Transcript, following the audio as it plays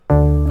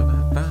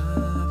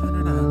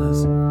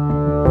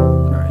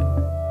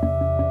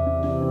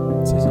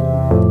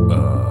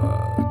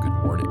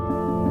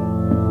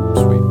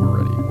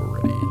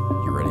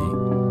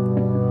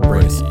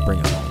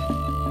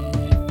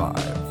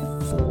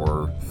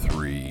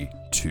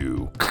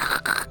to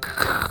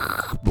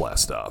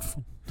blast off.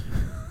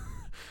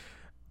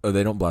 Oh,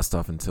 they don't blast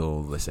off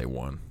until they say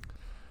 1.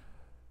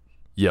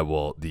 Yeah,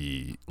 well,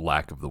 the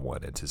lack of the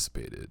one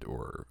anticipated,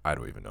 or I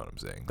don't even know what I'm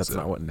saying. That's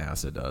not what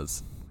NASA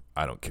does.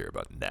 I don't care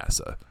about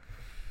NASA.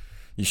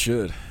 You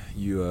should.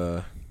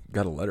 You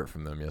got a letter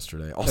from them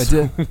yesterday.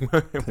 Also, I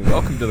did.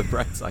 Welcome to the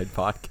Brightside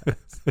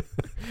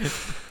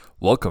Podcast.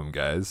 Welcome,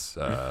 guys.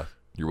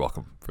 You're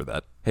welcome for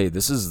that. Hey,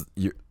 this is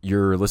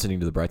you're listening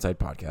to the Brightside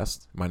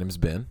Podcast. My name is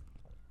Ben.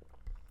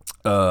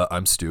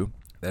 I'm Stu.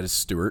 That is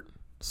Stuart,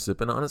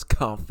 sipping on his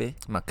coffee.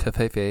 My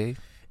cafe.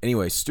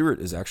 Anyway, Stuart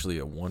is actually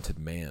a wanted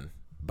man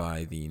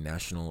by the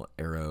National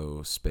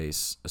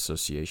Aerospace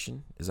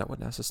Association. Is that what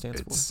NASA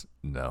stands for?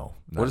 No,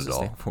 not what does at it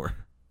all. stand for?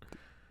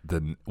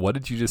 What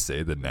did you just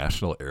say? The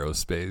National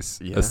Aerospace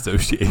Yeah.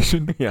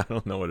 Association? Yeah, I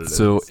don't know what it is.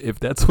 So if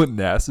that's what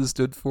NASA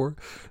stood for,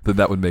 then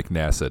that would make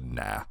NASA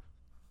nah.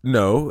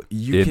 No,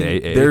 you can.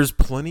 NAA? There's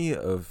plenty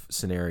of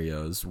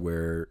scenarios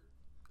where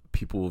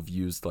people have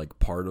used like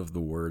part of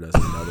the word as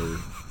another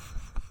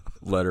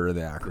letter in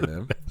the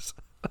acronym,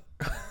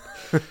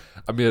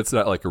 I mean, it's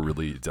not like a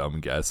really dumb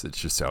guess. It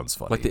just sounds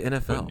funny. like the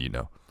NFL.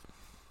 When,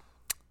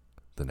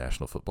 the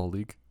National Football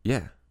League.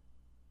 Yeah,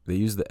 they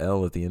use the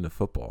L at the end of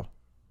football.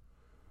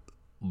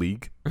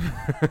 League.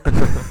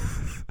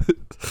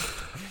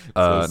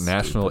 So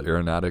National stupid.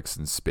 Aeronautics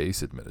and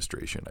Space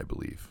Administration, I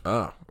believe.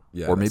 Oh,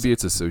 yeah, Or maybe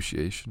it's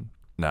association.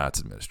 Nah, it's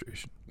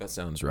administration. that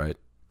sounds right.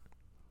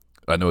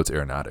 I know it's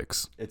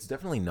aeronautics. It's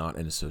definitely not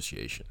an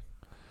association.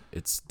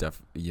 It's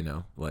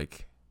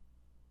like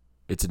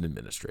it's an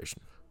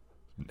administration.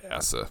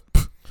 NASA.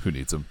 Who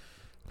needs them?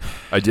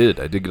 I did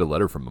get a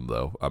letter from them,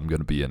 though. I'm going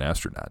to be an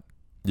astronaut.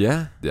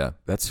 Yeah, Yeah.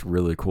 that's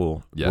really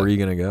cool. Yeah. Where are you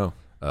gonna go?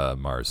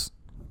 Mars.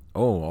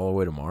 Oh, all the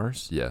way to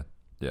Mars. Yeah.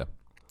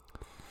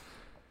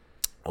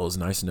 Well, it's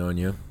nice knowing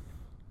you.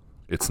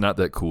 It's not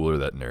that cool or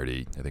that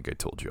nerdy. I think I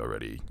told you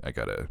already.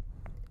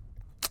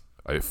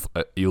 I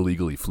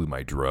illegally flew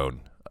my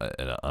drone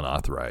in an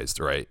unauthorized,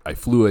 right? I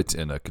flew it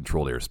in a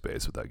controlled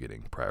airspace without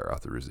getting prior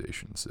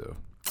authorization. So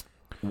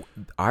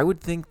I would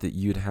think that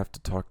you'd have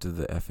to talk to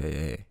the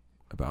FAA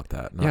about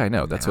that. yeah, I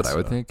know. That's what I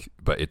would NASA. think.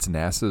 But it's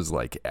NASA's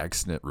like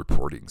accident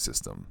reporting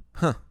system.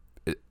 Huh.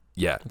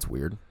 Yeah. That's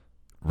weird.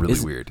 Really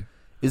Is- weird.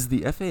 Is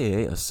the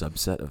FAA a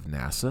subset of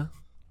NASA?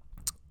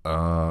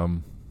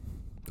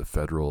 The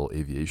Federal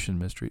Aviation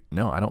Ministry?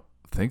 No, I don't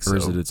think so. Or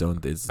is it its own?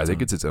 I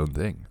think it's its own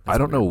thing. That's I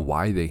don't know weird.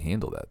 why they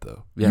handle that,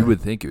 though. Yeah. You would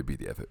think it would be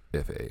the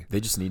FAA. They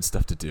just need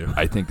stuff to do.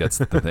 I think that's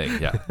the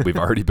thing. Yeah. We've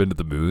already been to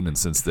the moon, and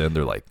since then,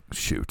 they're like,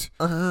 shoot.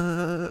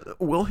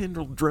 We'll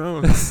handle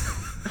drones.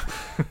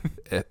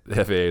 The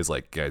FAA is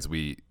like, guys,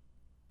 we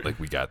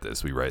got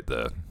this. We write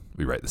the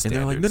standards. And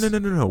they're like,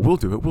 no. We'll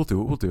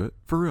do it.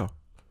 For real.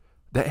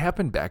 That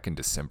happened back in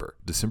December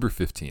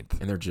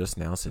 15th. And they're just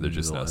now sending They're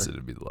just you the now letter.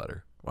 sending me the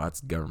letter. Wow, that's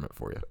government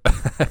for you.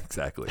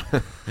 Exactly.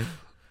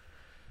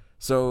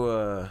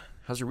 So,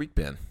 how's your week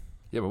been?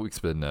 Yeah, my week's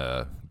been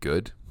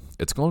good.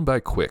 It's going by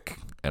quick,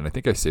 and I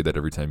think I say that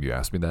every time you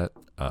ask me that.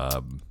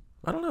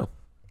 I don't know.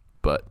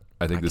 But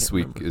I think I this can't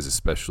week remember. is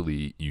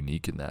especially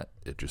unique in that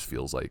it just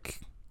feels like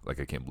I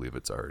can't believe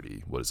it's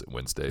already, what is it,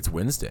 Wednesday? It's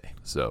Wednesday.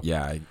 So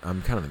Yeah,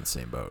 I'm kind of in the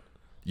same boat.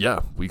 yeah,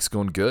 week's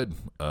going good.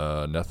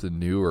 Nothing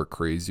new or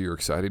crazy or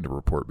exciting to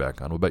report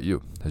back on. What about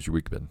you? How's your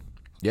week been?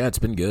 Yeah, it's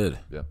been good.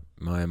 Yeah.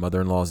 My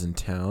mother-in-law's in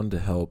town to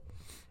help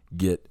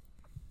get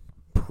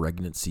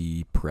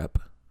pregnancy prep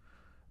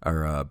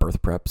or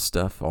birth prep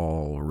stuff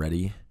all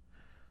ready.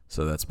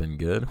 So that's been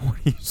good. What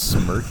are you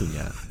smirking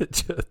at?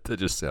 That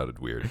just sounded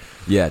weird.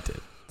 Yeah, it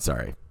did.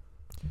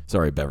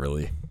 Sorry,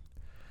 Beverly.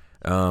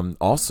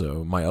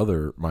 Also, my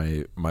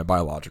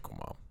biological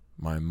mom,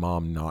 my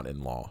mom not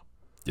in law,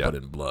 Yeah. but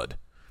in blood,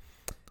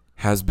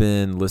 has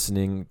been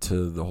listening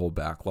to the whole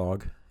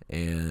backlog,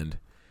 and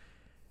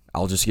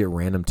I'll just get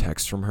random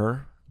texts from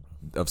her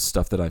of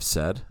stuff that I've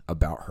said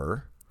about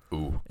her,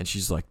 Ooh. and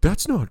she's like,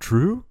 "That's not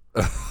true."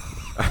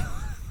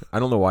 I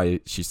don't know why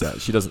she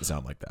doesn't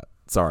sound like that.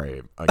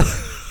 Sorry, again.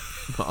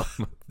 Mom.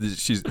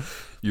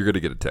 You're gonna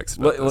get a text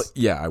about this.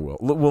 Yeah, I will.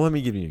 Well, let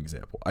me give you an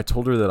example. I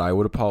told her that I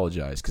would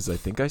apologize because I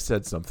think I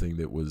said something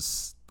that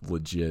was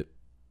legit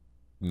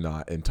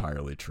not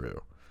entirely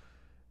true.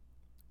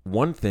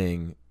 One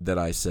thing that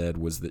I said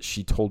was that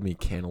she told me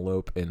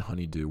cantaloupe and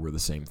honeydew were the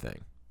same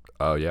thing.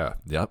 Oh yeah.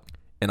 Yep.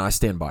 And I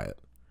stand by it.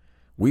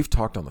 We've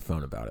talked on the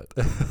phone about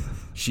it.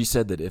 She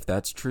said that if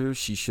that's true,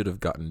 she should have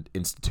gotten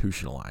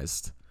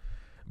institutionalized.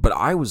 But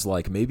I was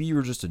like, maybe you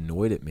were just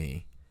annoyed at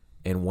me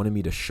and wanted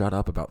me to shut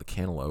up about the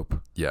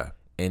cantaloupe Yeah.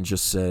 and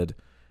just said,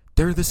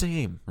 they're the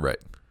same. Right.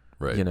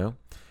 Right. You know?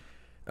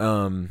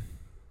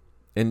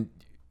 And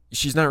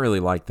she's not really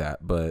like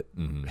that, but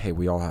Mhm. hey,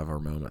 we all have our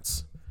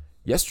moments.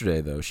 Yesterday,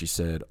 though, she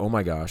said, "Oh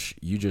my gosh,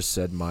 you just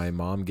said my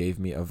mom gave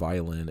me a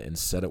violin and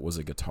said it was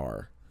a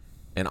guitar."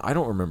 And I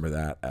don't remember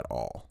that at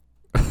all.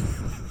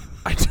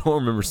 I don't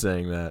remember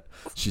saying that.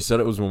 She said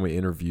it was when we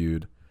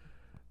interviewed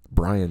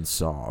Brian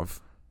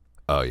Sov.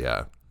 Oh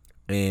yeah.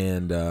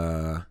 And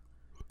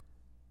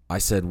I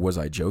said, "Was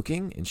I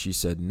joking?" And she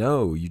said,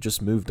 "No, you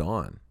just moved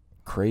on."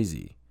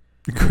 crazy.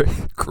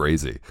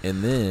 Crazy.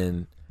 And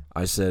then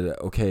I said,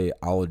 okay,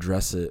 I'll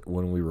address it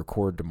when we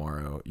record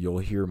tomorrow. You'll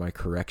hear my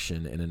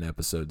correction in an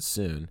episode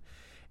soon.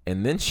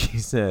 And then she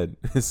said,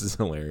 this is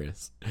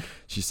hilarious.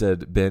 She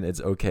said, Ben, it's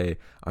okay.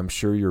 I'm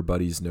sure your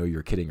buddies know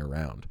you're kidding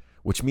around.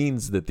 Which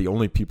means that the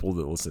only people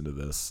that listen to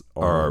this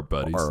Are our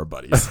buddies. Are our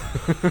buddies.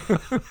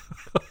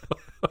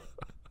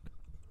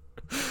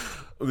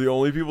 The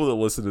only people that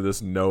listen to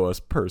this know us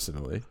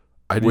personally,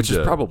 which is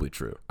probably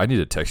true. I need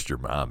to text your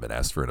mom and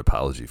ask for an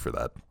apology for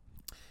that.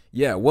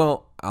 Yeah,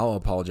 well, I'll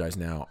apologize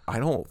now. I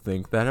don't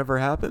think that ever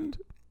happened,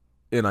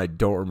 and I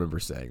don't remember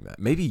saying that.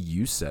 Maybe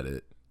you said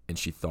it, and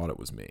she thought it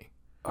was me.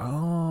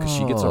 Oh, Because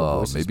she gets our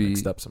voices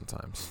mixed up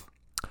sometimes.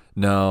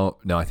 No,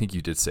 I think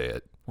you did say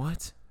it.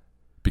 What?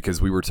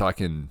 Because we were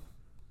talking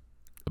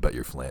about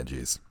your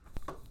phalanges.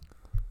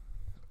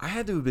 I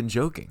had to have been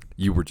joking.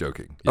 You were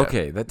joking. Yeah.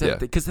 Okay,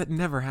 because that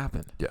never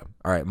happened. Yeah.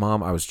 All right,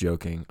 Mom, I was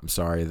joking. I'm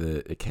sorry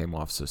that it came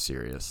off so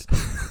serious,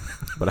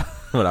 but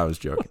I was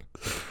joking.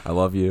 I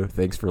love you.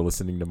 Thanks for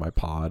listening to my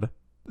pod.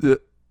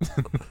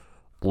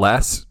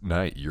 Last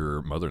night,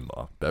 your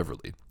mother-in-law,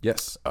 Beverly,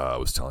 Yes.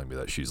 was telling me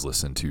that she's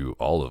listened to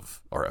all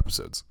of our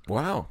episodes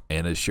Wow.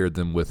 and has shared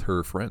them with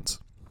her friends.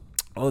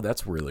 Oh,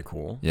 that's really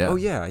cool. Yeah. Oh,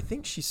 yeah. I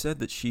think she said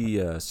that she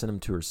sent them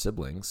to her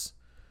siblings,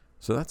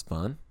 so that's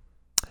fun.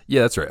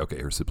 Yeah, that's right.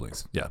 Okay, her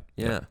siblings. Yeah.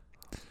 Yeah.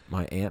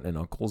 My aunt and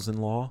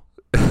uncles-in-law.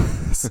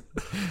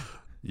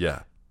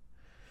 Yeah.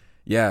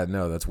 Yeah,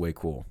 no, that's way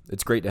cool.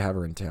 It's great to have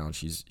her in town.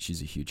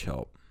 She's a huge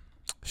help.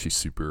 She's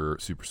super,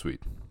 super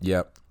sweet.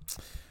 Yep.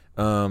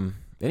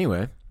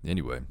 Anyway,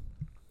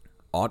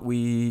 ought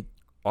we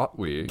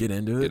get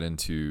into it? Get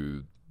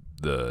into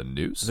the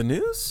news? The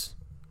news?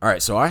 All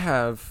right, so I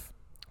have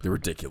the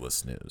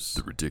ridiculous news.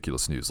 The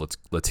ridiculous news.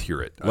 Let's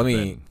hear it. Let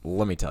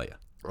me tell you.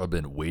 I've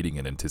been waiting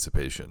in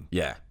anticipation.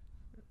 Yeah.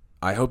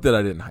 I hope that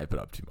I didn't hype it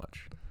up too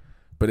much,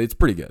 but it's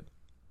pretty good.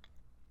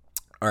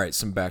 All right,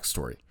 some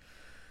backstory.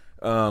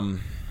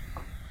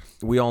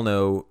 We all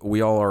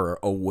are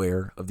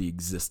aware of the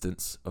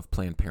existence of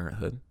Planned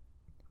Parenthood.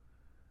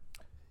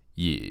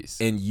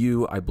 Yes. And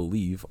you, I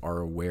believe, are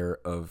aware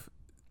of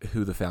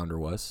who the founder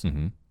was.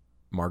 Mm-hmm.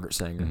 Margaret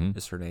Sanger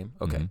is her name.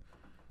 Okay. Mm-hmm.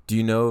 Do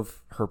you know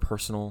of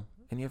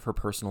any of her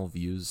personal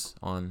views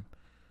on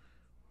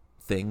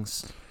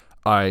things?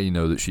 I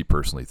know that she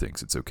personally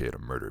thinks it's okay to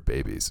murder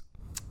babies.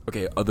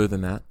 Okay, other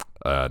than that?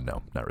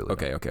 No, not really.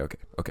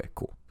 Okay,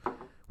 cool.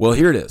 Well,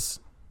 here it is.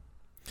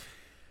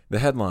 The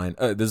headline,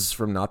 this is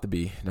from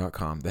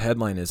notthebee.com. The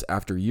headline is,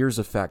 after years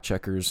of fact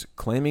checkers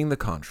claiming the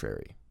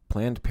contrary,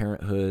 Planned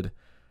Parenthood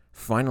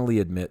finally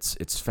admits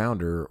its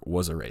founder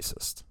was a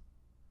racist.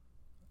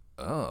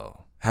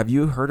 Oh. Have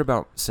you heard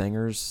about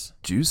Sanger's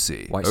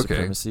Juicy. white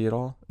supremacy at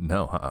all?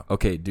 No, huh?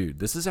 Okay, dude,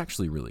 this is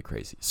actually really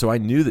crazy. So I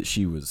knew that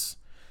she was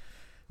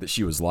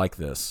like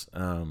this,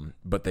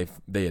 but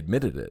they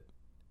admitted it.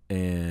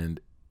 And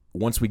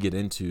once we get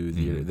into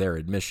their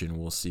admission,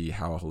 we'll see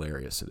how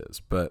hilarious it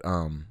is. But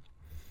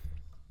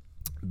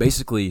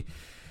basically,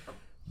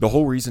 the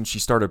whole reason she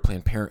started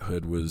Planned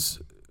Parenthood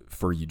was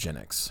for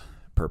eugenics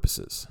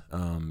purposes,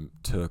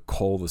 to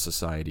cull the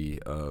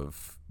society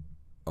of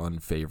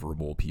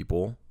unfavorable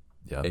people,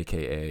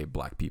 aka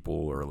black people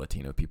or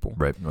Latino people.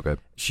 Right. Okay.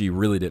 She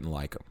really didn't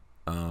like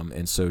them,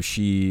 and so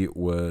she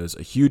was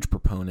a huge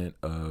proponent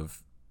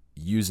of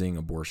using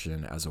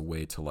abortion as a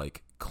way to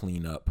like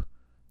clean up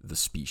the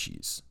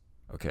species.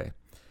 Okay,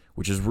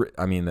 which is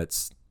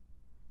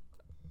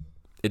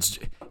it's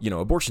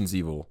abortion's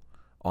evil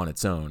on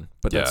its own,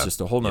 but that's just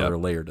a whole nother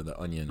layer to the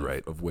onion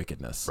of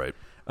wickedness. Right.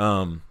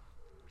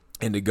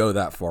 And to go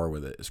that far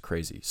with it is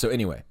crazy. So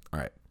anyway, all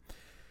right.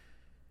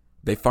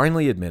 They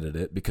finally admitted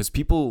it because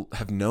people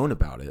have known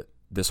about it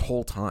this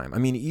whole time. I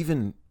mean,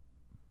 even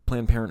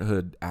Planned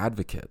Parenthood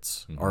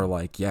advocates are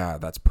like, yeah,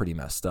 that's pretty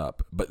messed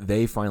up. But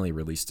they finally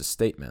released a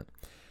statement.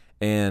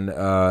 And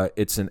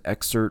it's an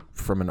excerpt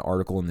from an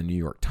article in the New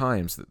York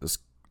Times that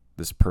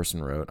this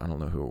person wrote. I don't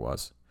know who it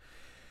was.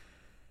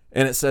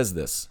 And it says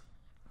this.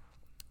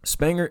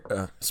 Sanger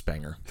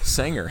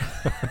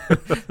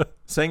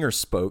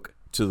spoke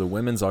to the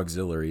Women's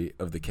Auxiliary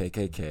of the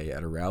KKK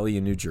at a rally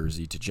in New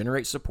Jersey to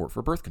generate support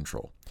for birth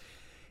control.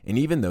 And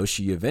even though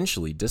she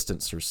eventually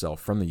distanced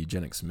herself from the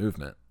eugenics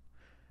movement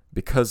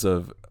because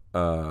of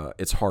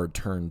its hard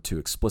turn to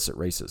explicit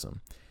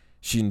racism,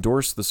 she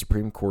endorsed the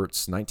Supreme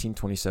Court's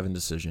 1927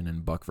 decision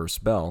in Buck v.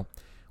 Bell,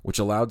 which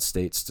allowed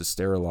states to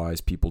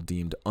sterilize people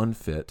deemed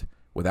unfit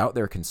without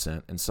their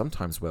consent and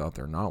sometimes without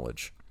their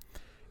knowledge.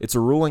 It's a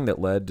ruling that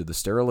led to the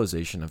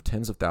sterilization of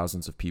tens of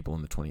thousands of people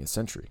in the 20th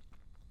century.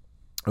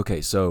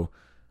 Okay, so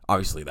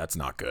obviously that's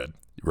not good.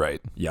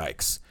 Right.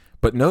 Yikes.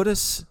 But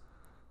notice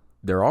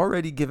they're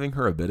already giving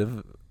her a bit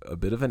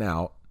of an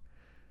out.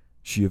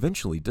 She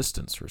eventually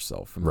distanced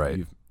herself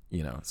from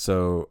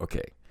so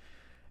okay.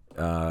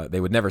 They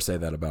would never say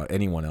that about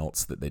anyone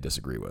else that they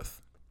disagree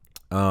with.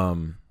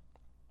 And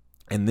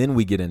then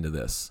we get into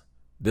this.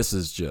 This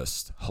is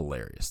just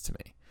hilarious to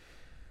me.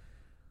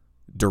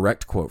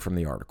 Direct quote from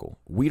the article.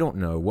 We don't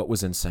know what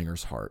was in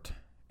Sanger's heart,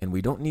 and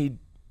we don't need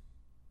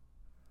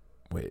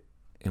Wait.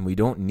 And we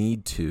don't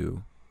need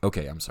to.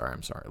 Okay, I'm sorry.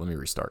 Let me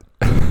restart.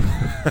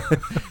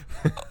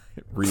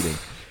 Reading.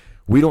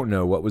 We don't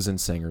know what was in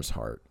Sanger's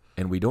heart,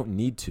 and we don't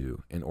need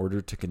to in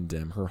order to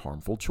condemn her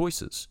harmful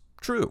choices.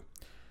 True.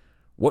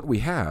 What we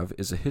have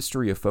is a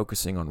history of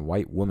focusing on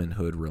white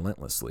womanhood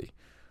relentlessly.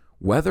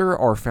 Whether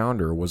our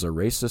founder was a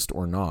racist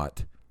or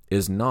not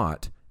is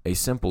not a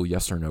simple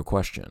yes or no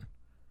question.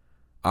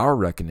 Our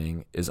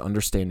reckoning is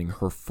understanding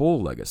her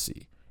full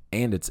legacy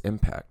and its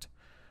impact.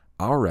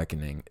 Our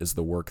reckoning is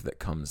the work that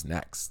comes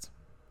next.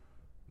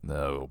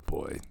 No,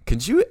 boy.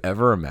 Could you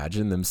ever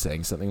imagine them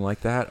saying something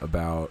like that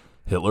about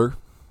Hitler?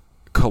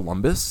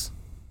 Columbus?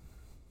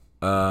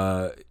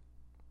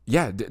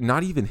 Yeah,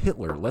 not even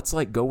Hitler. Let's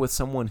like go with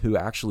someone who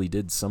actually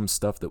did some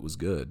stuff that was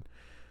good,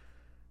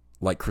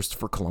 like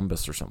Christopher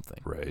Columbus or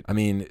something. Right. I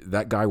mean,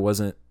 that guy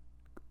wasn't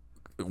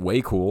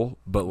way cool,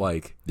 but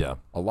like, Yeah.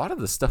 a lot of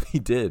the stuff he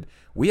did,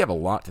 we have a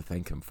lot to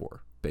thank him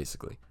for,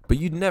 basically. But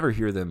you'd never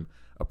hear them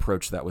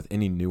approach that with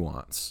any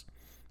nuance,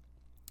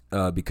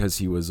 because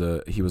he was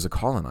a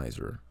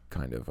colonizer,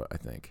 kind of, I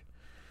think.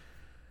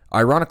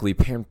 Ironically,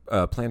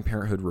 Planned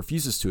Parenthood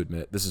refuses to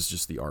admit, this is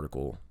just the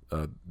article,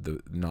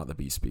 not the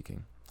bee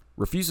speaking,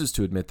 refuses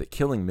to admit that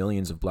killing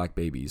millions of black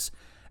babies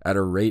at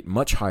a rate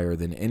much higher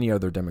than any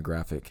other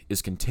demographic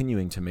is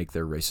continuing to make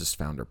their racist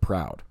founder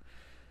proud.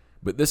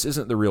 But this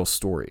isn't the real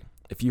story.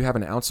 If you have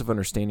an ounce of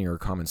understanding or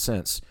common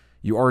sense,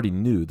 you already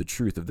knew the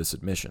truth of this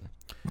admission.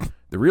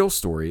 The real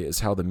story is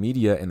how the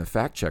media and the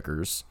fact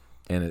checkers,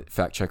 and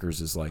fact checkers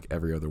is like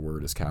every other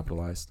word is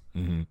capitalized,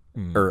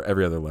 or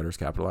every other letter is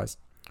capitalized,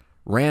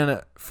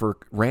 ran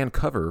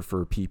cover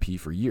for PP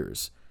for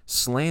years,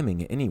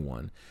 slamming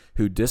anyone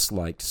who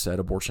disliked said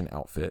abortion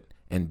outfit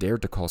and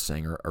dared to call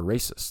Sanger a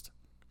racist.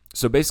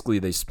 So basically,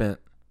 they spent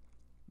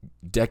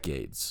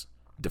decades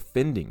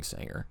defending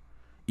Sanger,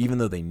 even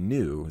though they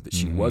knew that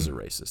she was a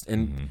racist.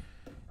 And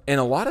and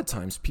a lot of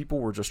times, people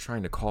were just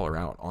trying to call her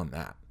out on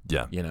that.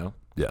 Yeah. You know?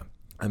 Yeah.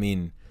 I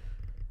mean,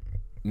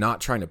 not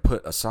trying to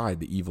put aside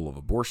the evil of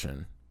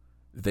abortion.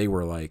 They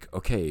were like,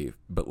 okay,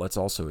 but let's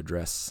also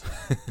address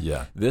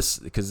Yeah. this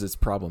because it's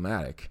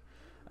problematic.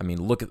 I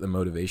mean, look at the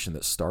motivation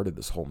that started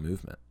this whole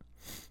movement.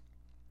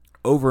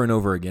 Over and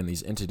over again,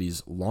 these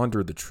entities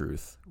launder the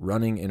truth,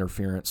 running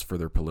interference for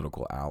their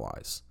political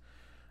allies.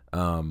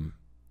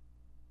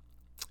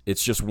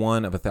 It's just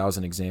one of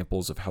 1,000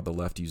 examples of how the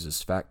left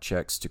uses fact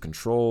checks to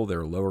control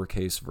their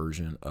lowercase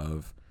version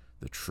of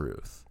the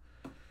truth.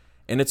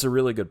 And it's a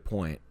really good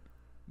point.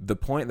 The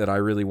point that I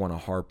really want to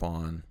harp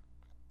on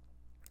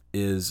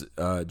is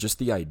just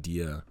the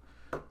idea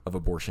of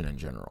abortion in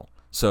general.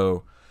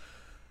 So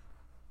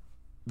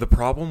the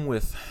problem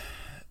with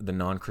the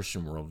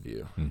non-Christian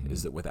worldview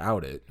is that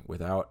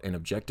without an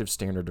objective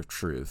standard of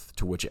truth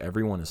to which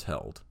everyone is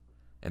held,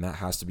 and that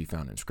has to be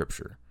found in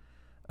Scripture,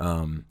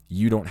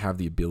 you don't have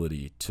the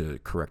ability to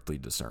correctly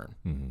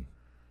discern.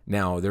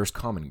 Now, there's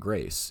common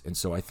grace, and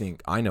so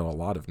I know a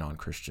lot of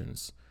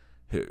non-Christians,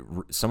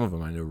 some of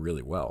them I know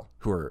really well,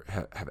 who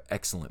have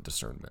excellent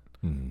discernment.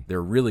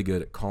 They're really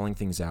good at calling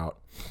things out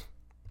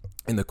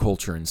in the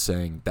culture and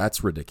saying,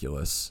 that's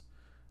ridiculous,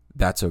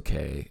 that's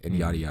okay, and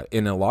yada, yada.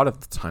 And a lot of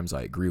the times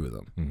I agree with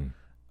them.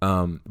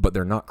 But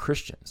they're not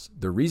Christians.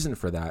 The reason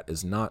for that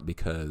is not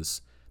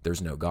because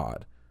there's no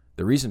God.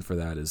 The reason for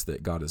that is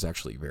that God is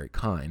actually very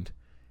kind,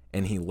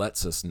 and he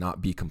lets us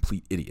not be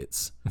complete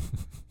idiots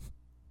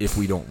if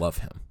we don't love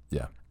him.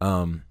 Yeah.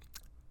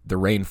 The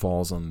rain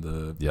falls on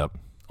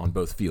on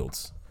both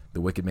fields,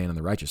 the wicked man and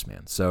the righteous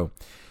man. So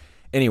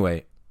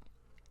anyway,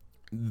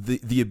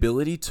 the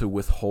ability to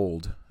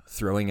withhold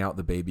throwing out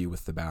the baby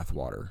with the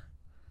bathwater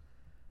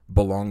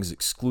belongs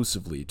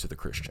exclusively to the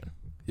Christian.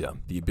 Yeah.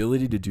 The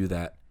ability to do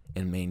that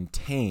and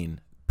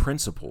maintain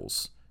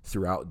principles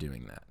throughout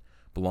doing that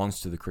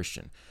belongs to the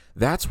Christian.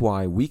 That's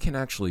why we can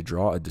actually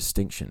draw a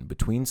distinction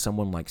between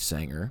someone like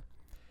Sanger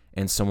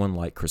and someone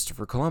like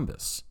Christopher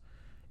Columbus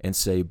and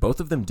say both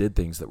of them did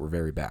things that were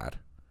very bad.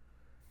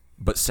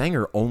 But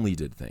Sanger only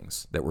did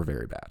things that were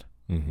very bad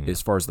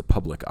as far as the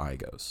public eye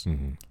goes.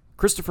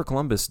 Christopher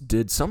Columbus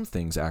did some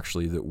things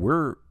actually that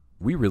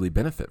we really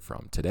benefit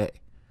from today.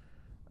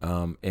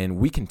 And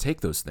we can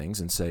take those things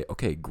and say,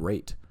 okay,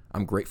 great.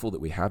 I'm grateful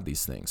that we have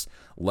these things.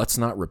 Let's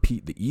not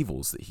repeat the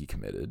evils that he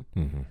committed.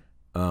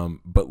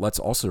 But let's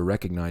also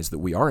recognize that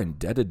we are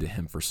indebted to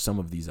him for some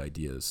of these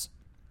ideas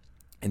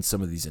and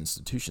some of these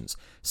institutions.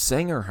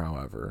 Sanger,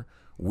 however,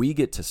 we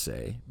get to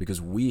say, because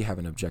we have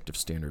an objective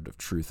standard of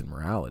truth and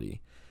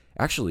morality,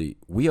 actually,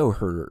 we owe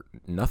her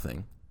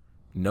nothing,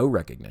 no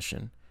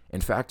recognition.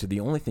 In fact, the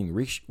only thing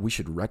we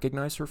should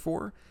recognize her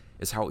for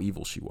is how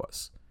evil she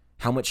was,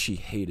 how much she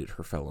hated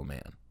her fellow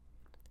man.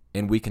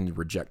 And we can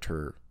reject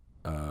her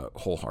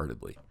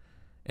wholeheartedly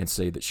and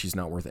say that she's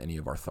not worth any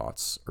of our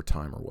thoughts or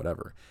time or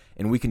whatever.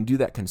 And we can do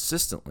that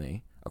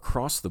consistently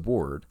across the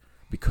board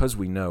because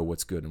we know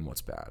what's good and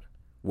what's bad,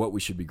 what we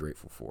should be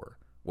grateful for,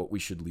 what we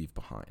should leave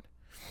behind.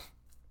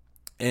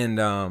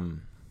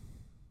 And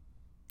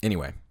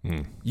anyway,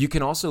 you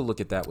can also look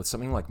at that with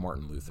something like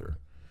Martin Luther,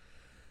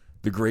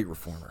 the great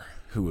reformer,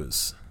 who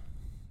was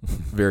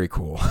Very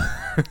cool.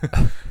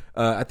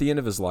 At the end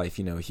of his life,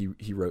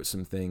 he wrote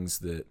some things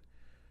that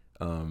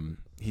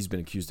he's been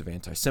accused of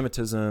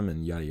anti-Semitism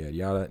and yada, yada,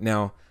 yada.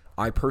 Now,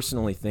 I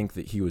personally think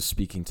that he was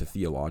speaking to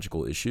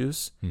theological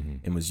issues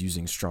and was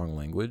using strong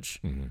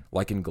language.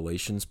 Like in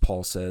Galatians,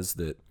 Paul says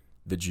that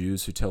the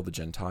Jews who tell the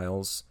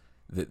Gentiles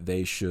that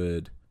they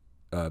should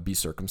be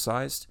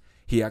circumcised,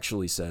 he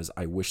actually says,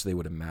 I wish they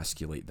would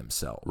emasculate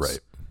themselves. Right.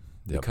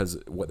 Yep. Because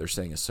what they're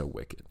saying is so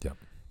wicked. Yep.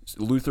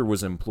 Luther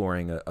was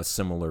employing a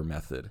similar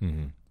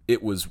method.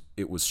 It was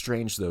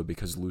strange, though,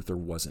 because Luther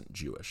wasn't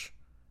Jewish.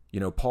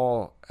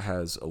 Paul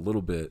has a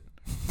little bit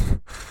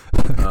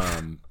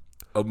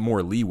a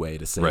more leeway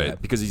to say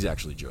that because he's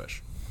actually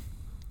Jewish.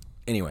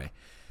 Anyway,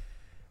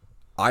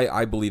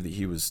 I believe that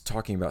he was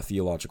talking about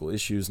theological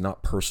issues,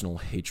 not personal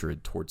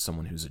hatred towards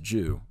someone who's a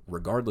Jew,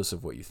 regardless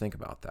of what you think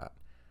about that.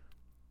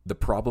 The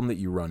problem that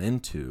you run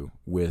into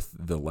with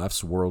the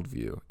left's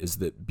worldview is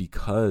that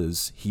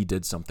because he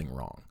did something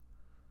wrong,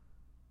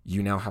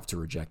 you now have to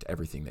reject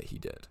everything that he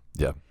did.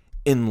 Yeah.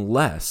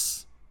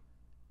 Unless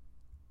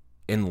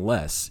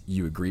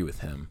you agree with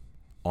him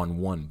on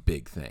one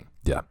big thing.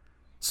 Yeah.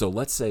 So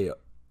let's say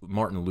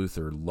Martin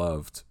Luther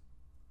loved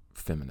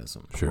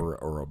feminism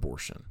or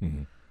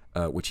abortion,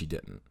 which he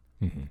didn't.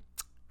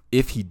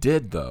 If he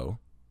did, though,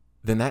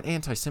 then that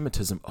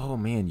anti-Semitism, oh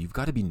man, you've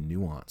got to be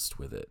nuanced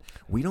with it.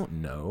 We don't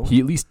know. He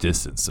at least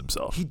distanced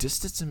himself. He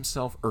distanced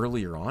himself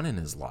earlier on in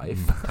his life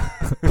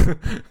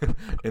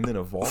and then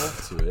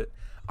evolved to it.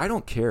 I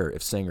don't care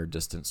if Sanger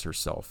distanced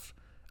herself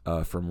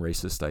from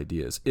racist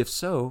ideas. If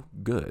so,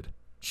 good.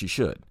 She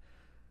should.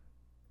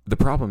 The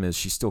problem is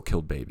she still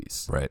killed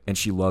babies. Right. And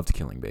she loved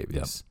killing babies.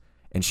 Yep.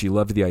 And she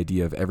loved the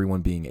idea of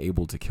everyone being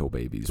able to kill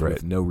babies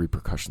with no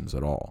repercussions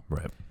at all.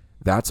 Right.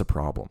 That's a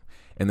problem.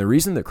 And the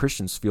reason that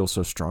Christians feel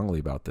so strongly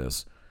about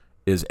this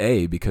is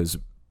because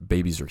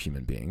babies are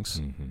human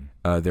beings.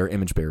 They're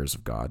image bearers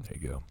of God. There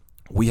you go.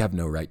 We have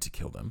no right to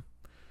kill them.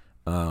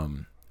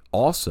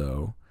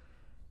 Also,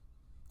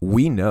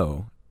 we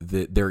know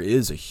that there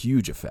is a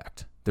huge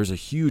effect. There's a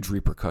huge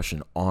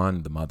repercussion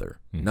on the mother,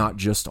 not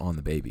just on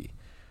the baby.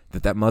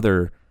 That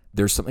mother,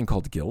 there's something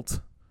called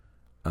guilt,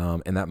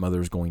 and that mother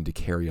is going to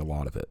carry a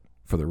lot of it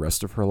for the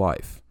rest of her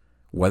life.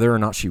 Whether or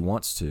not she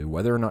wants to,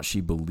 whether or not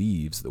she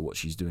believes that what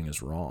she's doing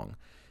is wrong,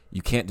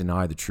 you can't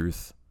deny the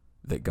truth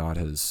that God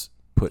has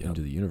put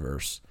into the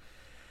universe.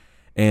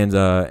 And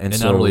so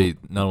not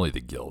only the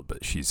guilt,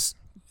 but she's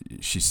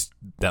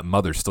that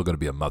mother's still going to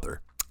be a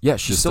mother. Yeah,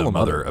 she's just still a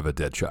mother of a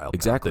dead child.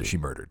 Exactly. That she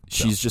murdered.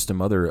 So. She's just a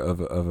mother of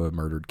a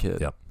murdered kid.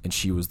 Yep. And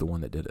she was the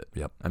one that did it.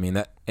 Yep. I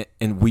mean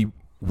and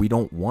we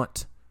don't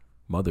want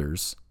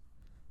mothers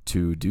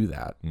to do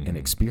that and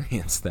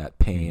experience that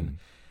pain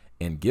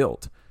and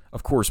guilt.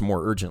 Of course,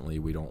 more urgently,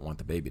 we don't want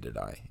the baby to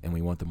die, and we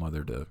want the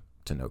mother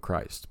to know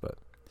Christ. But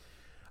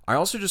I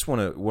also just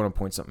want to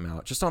point something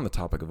out, just on the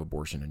topic of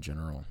abortion in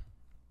general.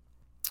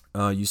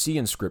 You see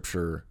in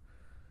Scripture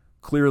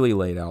clearly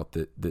laid out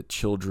that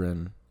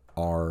children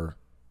are,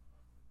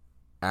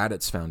 at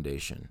its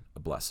foundation, a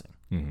blessing.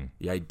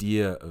 The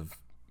idea of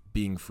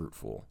being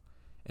fruitful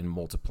and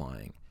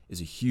multiplying is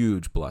a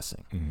huge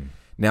blessing.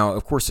 Now,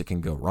 of course, it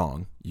can go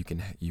wrong. You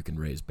can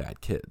raise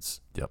bad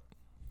kids. Yep.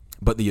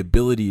 But the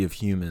ability of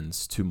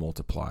humans to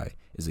multiply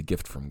is a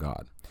gift from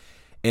God.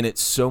 And it's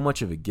so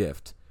much of a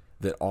gift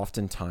that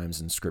oftentimes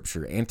in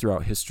Scripture and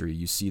throughout history,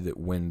 you see that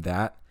when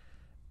that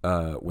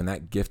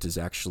gift is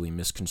actually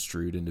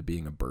misconstrued into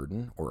being a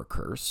burden or a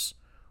curse,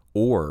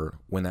 or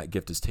when that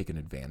gift is taken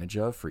advantage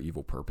of for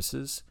evil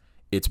purposes,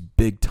 it's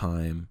big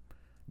time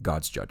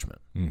God's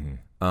judgment.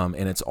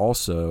 And it's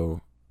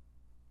also,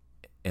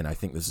 and I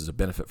think this is a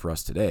benefit for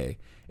us today,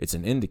 it's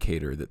an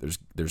indicator that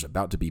there's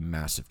about to be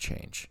massive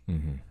change.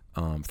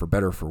 For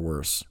better or for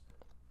worse.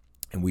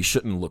 And we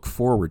shouldn't look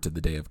forward to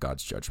the day of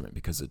God's judgment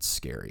because it's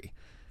scary.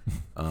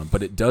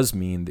 But it does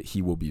mean that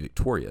he will be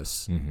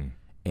victorious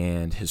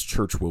and his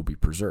church will be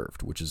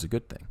preserved, which is a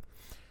good thing.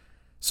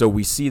 So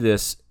we see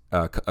this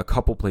a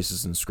couple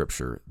places in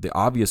Scripture. The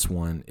obvious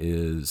one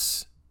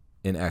is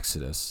in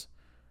Exodus,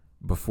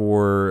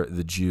 before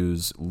the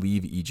Jews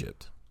leave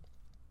Egypt.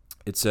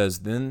 It says,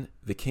 "Then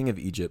the king of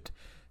Egypt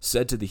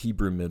said to the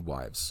Hebrew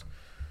midwives,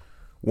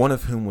 one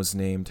of whom was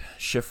named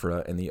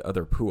Shiphrah and the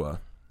other Puah,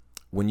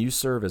 when you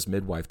serve as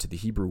midwife to the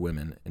Hebrew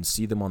women and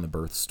see them on the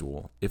birth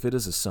stool, if it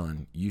is a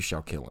son, you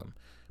shall kill him.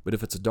 But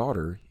if it's a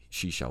daughter,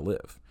 she shall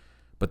live.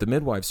 But the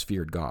midwives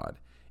feared God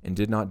and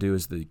did not do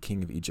as the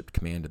king of Egypt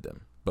commanded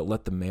them, but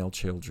let the male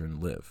children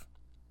live."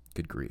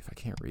 Good grief, I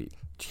can't read.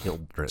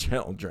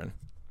 Children.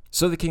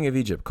 So the king of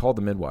Egypt called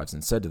the midwives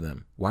and said to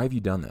them, "Why have you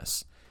done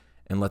this?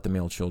 And let the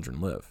male children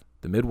live."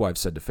 The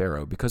midwives said to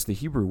Pharaoh, "Because the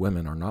Hebrew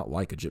women are not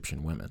like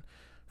Egyptian women,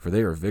 for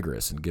they are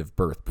vigorous and give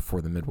birth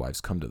before the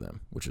midwives come to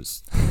them," which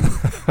is,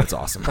 that's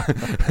awesome.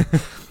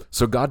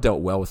 So God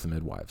dealt well with the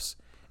midwives,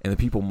 and the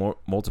people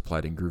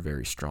multiplied and grew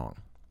very strong.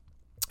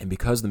 And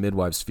because the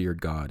midwives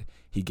feared God,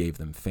 he gave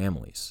them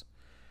families.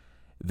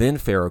 Then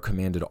Pharaoh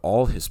commanded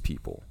all his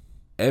people,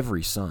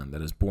 "Every son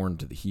that is born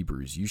to the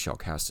Hebrews you shall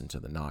cast into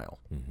the Nile,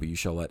 but you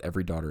shall let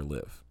every daughter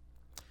live."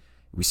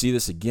 We see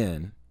this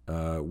again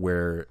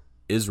where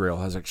Israel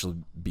has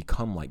actually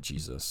become like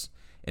Jesus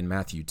in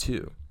Matthew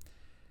 2.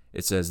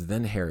 It says,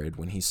 "Then Herod,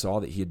 when he saw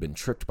that he had been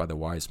tricked by the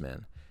wise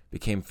men,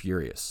 became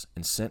furious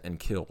and sent and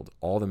killed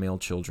all the male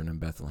children in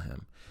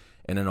Bethlehem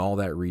and in all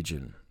that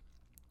region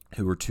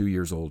who were 2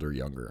 years old or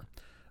younger,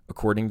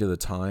 according to the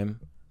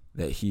time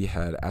that he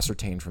had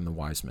ascertained from the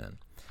wise men.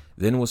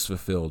 Then was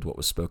fulfilled what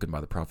was spoken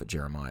by the prophet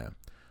Jeremiah.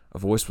 A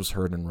voice was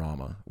heard in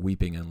Ramah,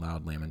 weeping and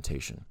loud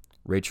lamentation,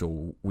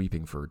 Rachel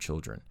weeping for her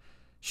children.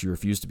 She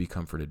refused to be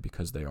comforted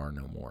because they are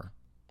no more."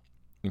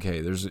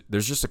 Okay,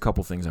 there's just a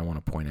couple things I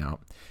want to point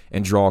out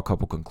and draw a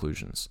couple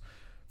conclusions.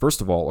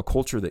 First of all, a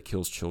culture that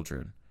kills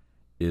children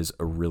is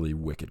a really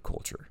wicked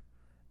culture.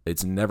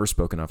 It's never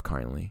spoken of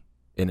kindly,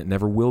 and it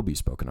never will be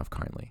spoken of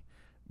kindly,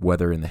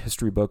 whether in the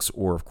history books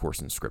or, of course,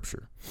 in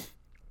Scripture.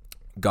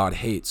 God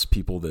hates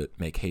people that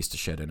make haste to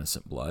shed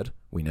innocent blood.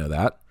 We know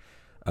that.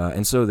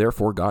 And so,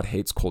 therefore, God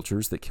hates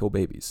cultures that kill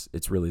babies.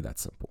 It's really that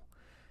simple.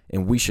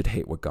 And we should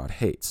hate what God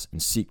hates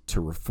and seek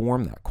to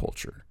reform that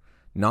culture,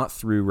 not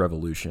through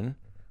revolution,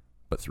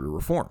 but through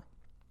reform.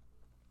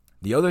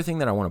 The other thing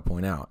that I want to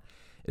point out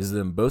is that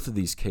in both of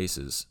these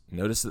cases,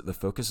 notice that the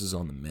focus is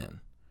on the men.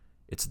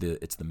 It's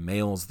the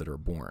males that are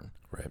born,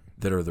 Right.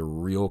 that are the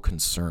real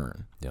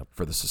concern Yep.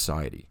 for the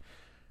society.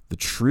 The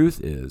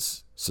truth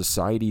is,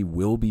 society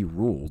will be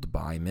ruled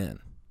by men.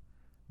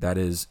 That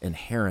is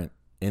inherent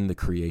in the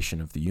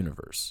creation of the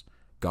universe.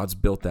 God's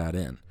built that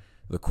in.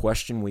 The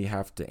question we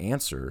have to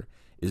answer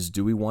is,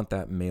 do we want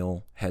that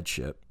male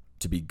headship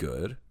to be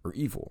good or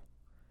evil?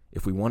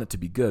 If we want it to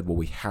be good, well,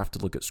 we have to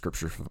look at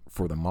Scripture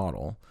for the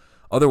model.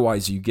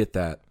 Otherwise, you get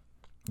that,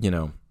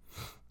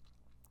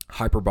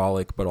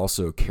 hyperbolic but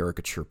also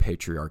caricature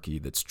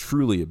patriarchy that's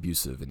truly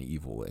abusive and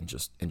evil and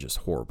just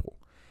horrible,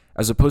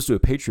 as opposed to a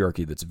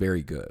patriarchy that's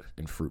very good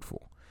and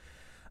fruitful.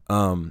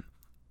 And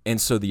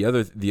so the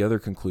other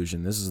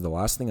conclusion, this is the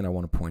last thing that I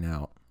want to point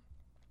out,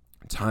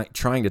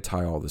 trying to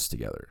tie all this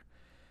together.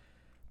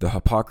 The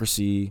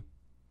hypocrisy,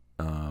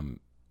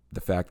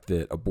 the fact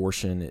that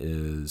abortion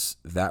is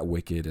that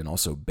wicked and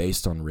also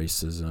based on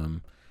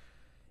racism,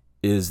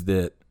 is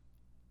that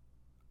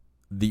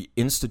the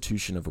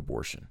institution of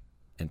abortion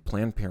and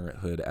Planned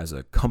Parenthood as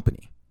a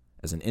company,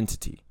 as an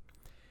entity,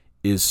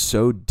 is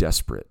so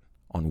desperate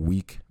on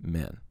weak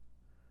men.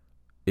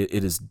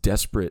 It is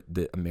desperate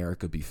that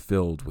America be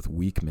filled with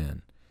weak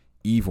men,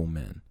 evil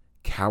men,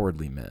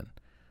 cowardly men,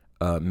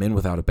 men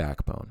without a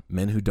backbone,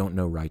 men who don't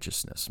know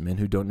righteousness, men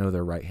who don't know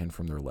their right hand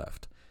from their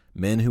left,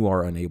 men who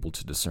are unable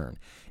to discern.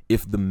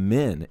 If the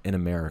men in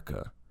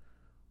America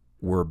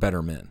were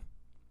better men,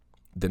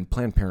 then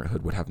Planned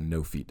Parenthood would have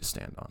no feet to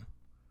stand on.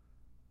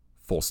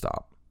 Full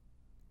stop.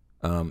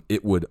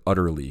 It would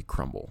utterly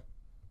crumble.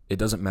 It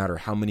doesn't matter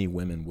how many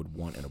women would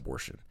want an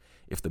abortion.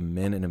 If the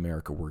men in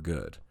America were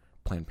good,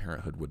 Planned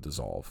Parenthood would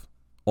dissolve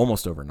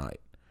almost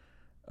overnight.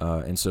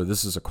 And so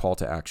this is a call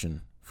to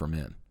action for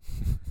men.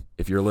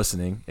 If you're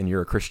listening and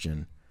you're a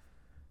Christian,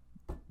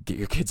 get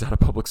your kids out of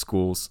public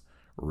schools,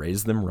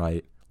 raise them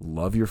right,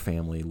 love your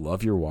family,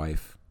 love your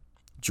wife,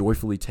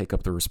 joyfully take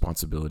up the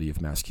responsibility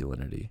of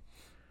masculinity,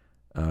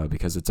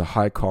 because it's a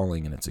high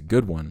calling and it's a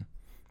good one.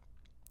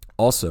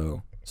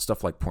 Also,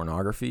 stuff like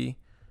pornography,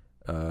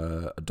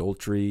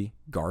 adultery,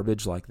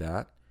 garbage like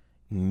that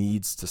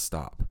needs to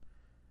stop.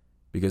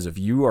 Because if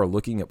you are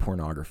looking at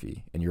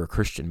pornography and you're a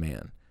Christian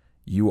man,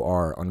 you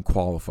are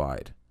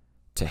unqualified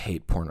to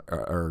hate porn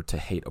or to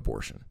hate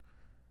abortion.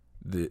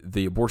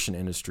 The abortion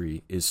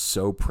industry is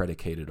so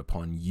predicated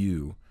upon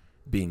you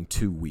being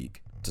too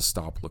weak to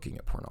stop looking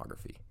at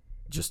pornography,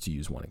 just to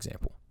use one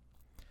example.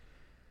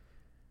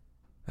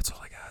 That's all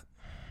I got.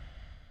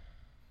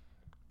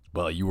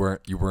 Well, you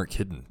weren't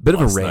kidding. Bit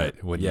of a last rant,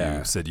 night when yeah.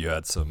 you said you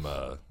had some.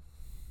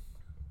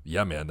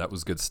 Yeah, man, that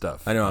was good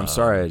stuff. I know. I'm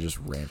sorry I just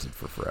ranted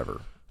for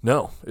forever.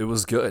 No, it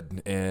was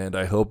good, and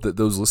I hope that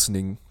those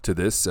listening to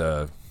this,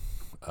 I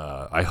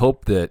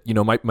hope that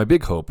my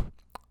big hope.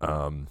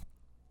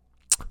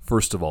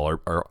 First of all,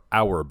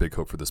 our big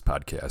hope for this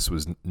podcast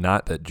was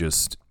not that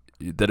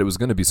it was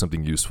going to be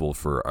something useful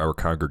for our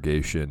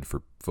congregation,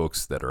 for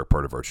folks that are a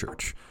part of our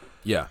church.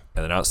 Yeah.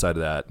 And then outside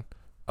of that,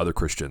 other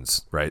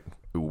Christians, right?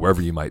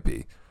 Wherever you might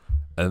be.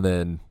 And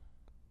then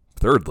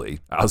thirdly,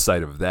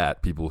 outside of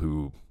that, people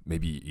who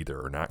maybe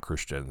either are not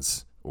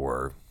Christians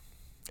or,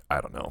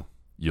 I don't know,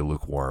 you're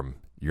lukewarm,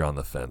 you're on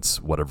the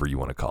fence, whatever you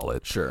want to call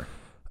it. Sure.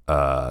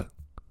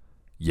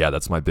 Yeah,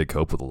 that's my big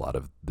hope with a lot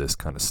of this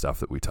kind of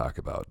stuff that we talk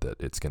about,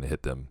 that it's going to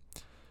hit them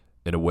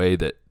in a way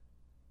that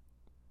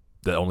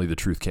only the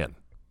truth can.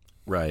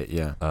 Right,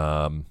 yeah.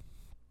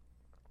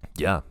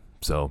 Yeah,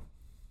 so.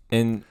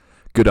 And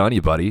good on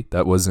you, buddy.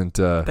 That wasn't.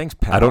 Thanks,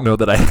 pal. I don't know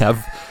that I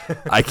have.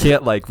 I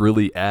can't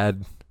really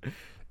add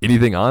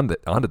anything onto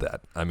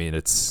that. I mean,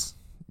 it's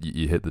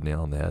you hit the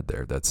nail on the head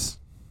there. That's.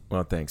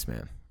 Well, thanks,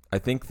 man. I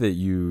think that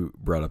you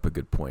brought up a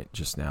good point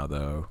just now,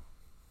 though,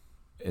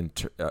 in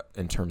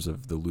terms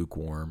of the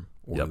lukewarm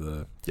or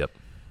the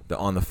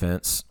on the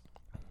fence.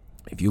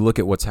 If you look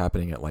at what's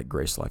happening at like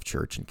Grace Life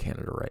Church in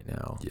Canada right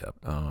now,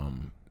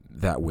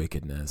 that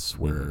wickedness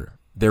where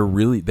they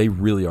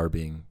really are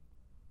being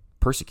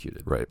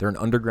persecuted. Right. They're an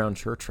underground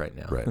church right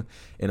now, Right.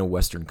 in a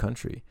Western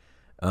country.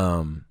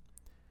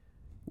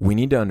 We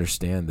need to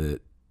understand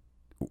that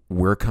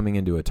we're coming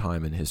into a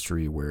time in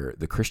history where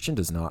the Christian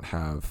does not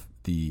have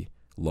the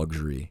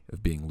luxury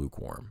of being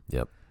lukewarm.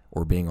 Yep.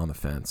 Or being on the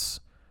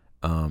fence.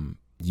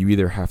 You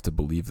either have to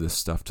believe this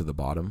stuff to the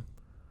bottom,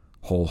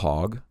 whole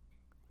hog,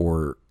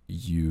 or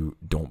you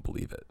don't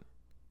believe it.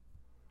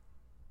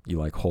 You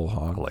like whole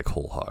hog? I like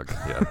whole hog.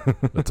 Yeah,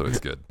 that's always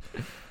good.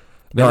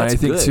 No, I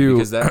think good, too,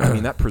 because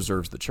that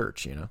preserves the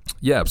church,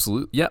 Yeah,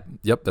 absolutely.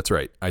 Yep, that's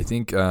right. I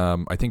think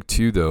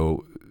too,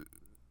 though,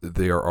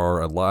 there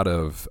are a lot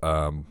of,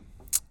 and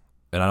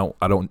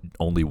I don't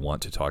only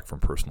want to talk from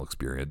personal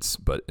experience,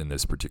 but in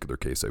this particular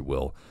case, I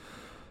will.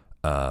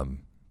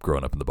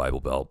 Growing up in the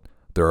Bible Belt,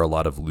 there are a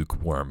lot of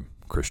lukewarm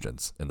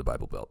Christians in the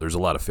Bible Belt. There's a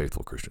lot of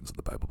faithful Christians in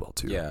the Bible Belt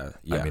too. Yeah.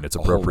 I mean, it's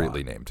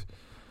appropriately named.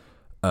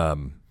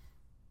 But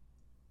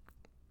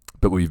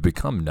we've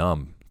become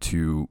numb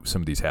to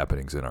some of these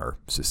happenings in our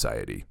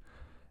society.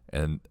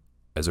 And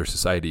as our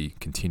society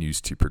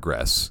continues to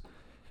progress,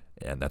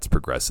 and that's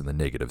progress in the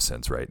negative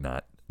sense, right?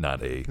 Not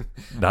a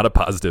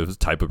positive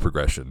type of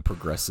progression.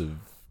 Progressive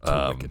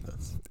to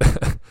wickedness.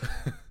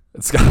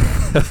 It's got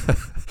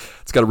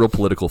a real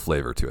political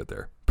flavor to it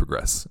there.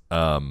 Progress.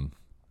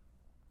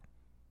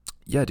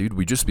 Yeah, dude,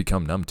 we just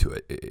become numb to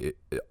it,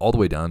 all the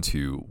way down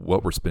to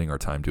what we're spending our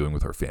time doing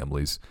with our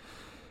families.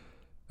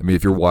 I mean,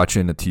 if you're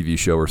watching a TV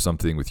show or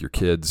something with your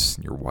kids,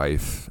 your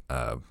wife,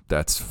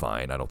 that's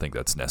fine. I don't think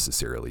that's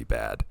necessarily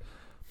bad.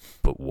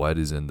 But what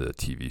is in the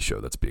TV show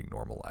that's being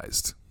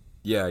normalized?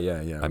 Yeah.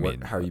 I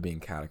mean, how are you being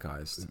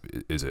catechized?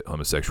 Is it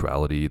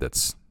homosexuality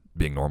that's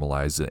being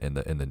normalized in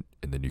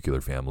the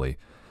nuclear family?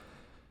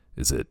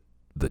 Is it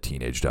the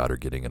teenage daughter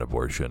getting an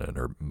abortion and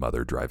her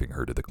mother driving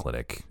her to the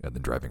clinic and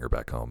then driving her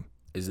back home?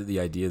 Is it the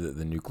idea that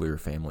the nuclear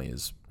family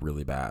is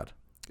really bad?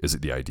 Is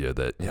it the idea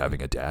that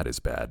having a dad is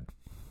bad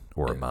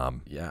or a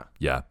mom? Yeah.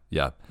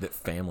 That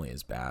family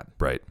is bad.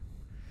 Right.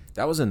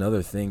 That was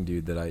another thing,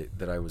 dude,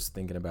 that I was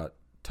thinking about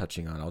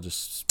touching on. I'll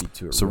just speak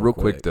to it. So real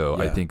quick though,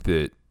 yeah. I think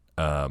that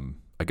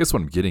I guess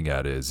what I'm getting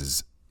at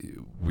is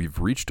we've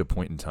reached a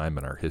point in time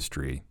in our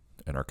history,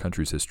 in our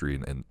country's history,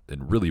 and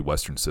really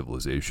Western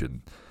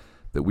civilization,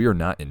 that we are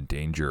not in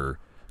danger.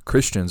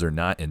 Christians are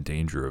not in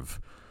danger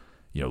of,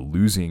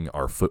 losing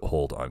our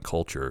foothold on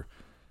culture.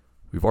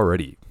 We've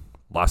already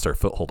lost our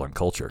foothold on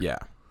culture. Yeah.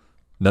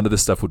 None of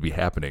this stuff would be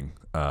happening.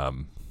 Of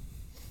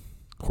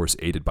course,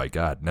 aided by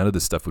God. None of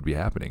this stuff would be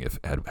happening if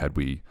had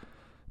we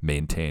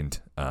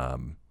maintained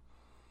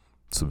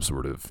some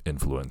sort of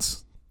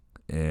influence.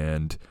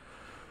 And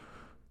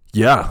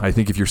yeah, I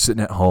think if you're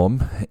sitting at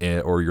home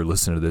or you're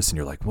listening to this and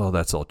you're like, well,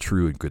 that's all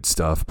true and good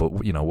stuff, but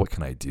what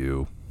can I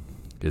do?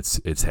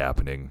 It's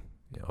happening.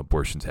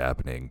 Abortion's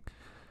happening.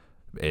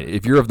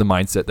 If you're of the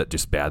mindset that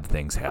just bad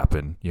things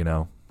happen,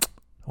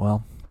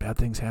 well, bad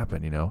things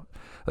happen.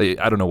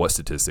 I don't know what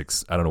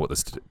statistics. I don't know what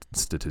the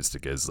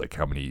statistic is. Like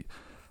how many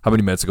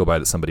minutes go by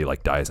that somebody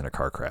like dies in a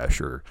car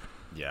crash or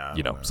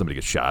somebody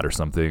gets shot or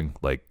something.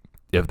 Like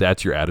if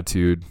that's your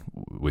attitude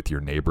with your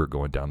neighbor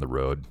going down the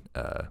road,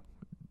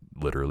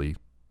 literally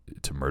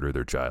to murder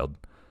their child,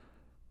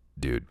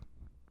 dude.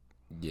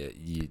 Yeah,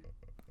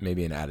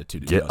 maybe an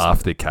attitude. Get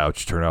off the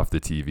couch, turn off the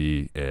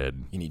TV,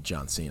 and you need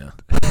John Cena.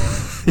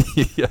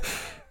 Yeah,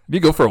 you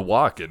go for a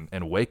walk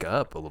and wake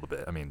up a little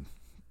bit. I mean,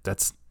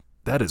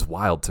 that is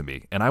wild to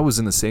me. And I was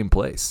in the same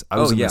place. I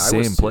was in the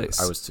same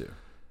place. I was too.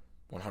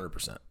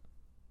 100%.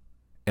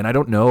 And I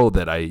don't know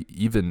that I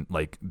even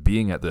like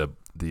being at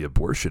the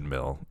abortion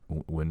mill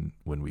when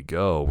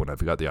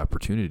I've got the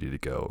opportunity to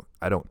go.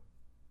 I don't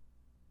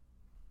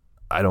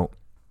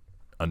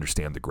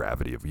understand the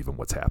gravity of even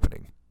what's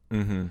happening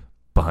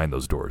behind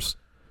those doors.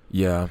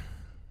 Yeah.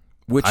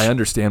 Which I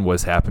understand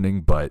what's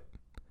happening, but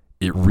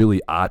it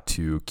really ought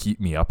to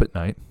keep me up at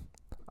night.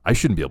 I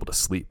shouldn't be able to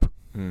sleep.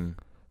 And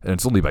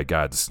it's only by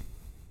God's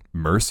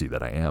mercy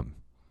that I am.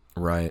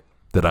 Right.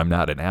 That I'm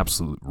not an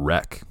absolute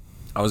wreck.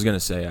 I was going to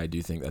say, I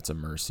do think that's a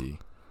mercy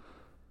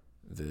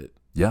that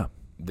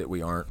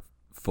we aren't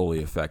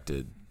fully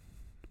affected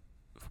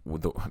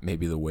with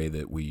maybe the way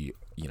that we,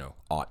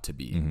 ought to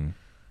be.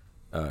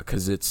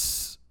 Because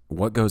it's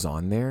what goes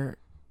on there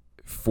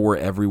for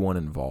everyone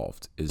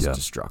involved is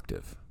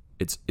destructive.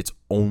 It's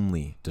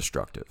only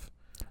destructive.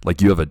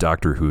 Like you have a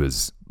doctor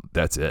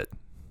that's it.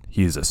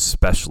 He's a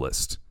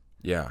specialist.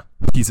 Yeah.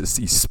 He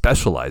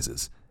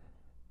specializes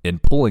in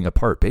pulling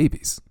apart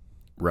babies.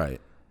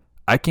 Right.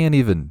 I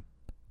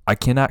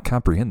cannot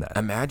comprehend that.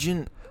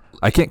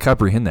 I can't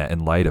comprehend that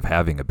in light of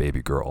having a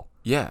baby girl.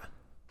 Yeah.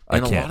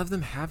 And a lot of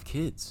them have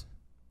kids.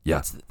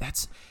 Yeah.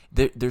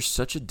 There's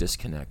such a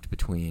disconnect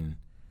between,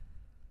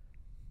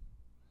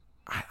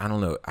 I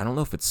don't know. I don't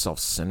know if it's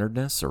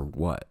self-centeredness or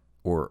what,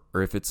 or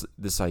if it's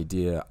this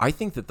idea. I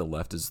think that the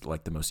left is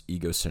like the most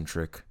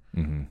egocentric,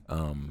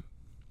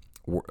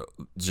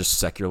 just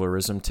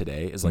secularism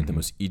today is like the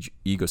most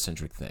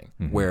egocentric thing,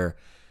 where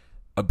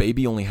a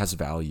baby only has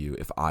value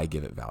if I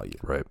give it value.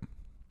 Right.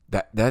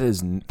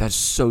 That's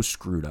so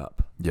screwed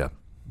up. Yeah.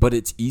 but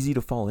it's easy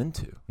to fall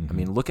into. I Mhm.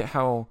 mean, look at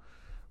how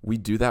we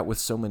do that with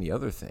so many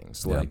other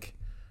things. Yeah. Like,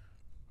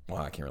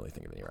 well, I can't really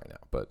think of any right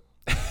now, but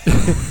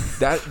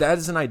that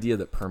is an idea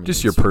that permeates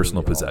Just your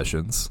personal really all.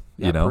 possessions,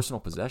 Yeah, you know, personal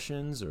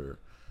possessions, or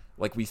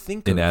like we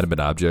think of inanimate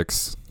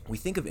objects.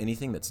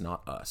 anything that's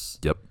not us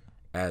Yep.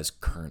 as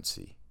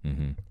currency.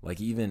 Mm-hmm. Like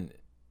even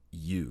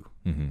you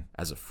Mm-hmm.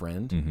 as a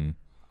friend, Mm-hmm.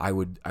 I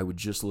would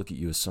just look at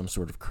you as some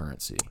sort of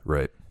currency,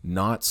 Right.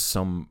 not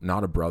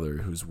a brother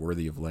who's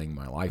worthy of laying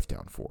my life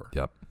down for.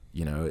 Yep.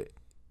 You know,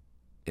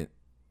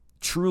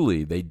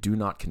 truly they do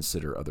not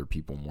consider other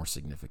people more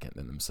significant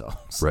than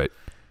themselves. Right.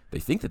 They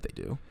think that they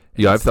do.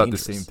 Yeah, I've It's thought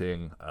dangerous. the same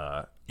thing,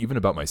 even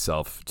about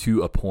myself,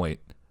 to a point.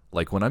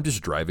 Like when I'm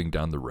just driving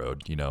down the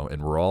road, you know,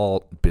 and we're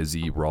all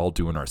busy, we're all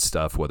doing our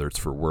stuff, whether it's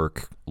for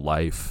work,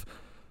 life,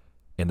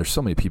 and there's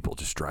so many people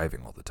just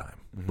driving all the time.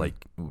 Mhm.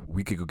 Like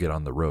we could go get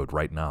on the road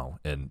right now,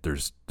 and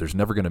there's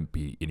never going to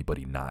be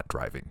anybody not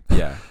driving.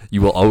 Yeah.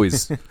 You will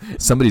always,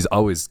 somebody's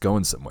always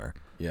going somewhere.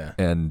 Yeah.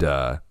 And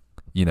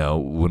you know,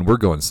 when we're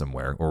going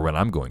somewhere, or when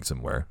I'm going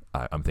somewhere,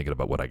 I'm thinking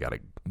about what I got to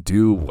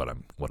do, what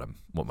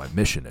my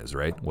mission is,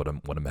 right? What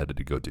I'm headed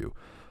to go do.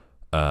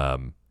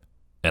 And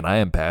I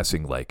am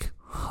passing like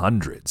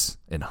hundreds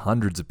and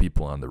hundreds of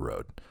people on the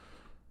road,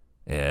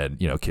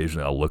 and you know,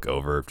 occasionally I'll look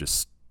over,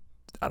 just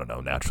I don't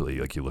know, naturally,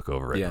 like you look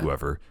over at Yeah.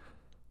 whoever,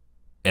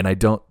 and I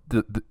don't.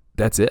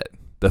 That's it.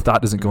 The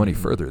thought doesn't go any Mhm.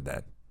 further than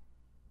that.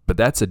 But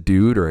that's a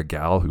dude or a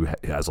gal who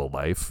has a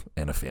life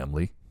and a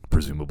family,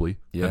 presumably,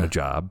 and Yeah. a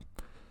job,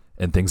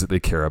 and things that they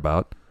care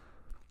about.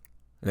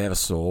 They have a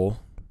soul,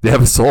 They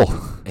have a soul.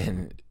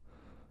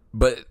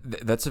 but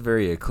that's a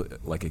very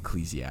like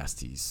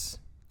Ecclesiastes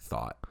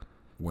thought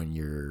when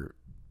you're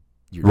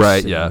Right,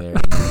 sitting yeah. there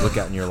and you look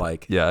out and you're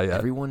like, Yeah, yeah.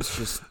 everyone's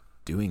just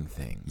doing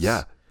things.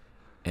 Yeah.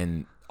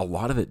 And a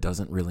lot of it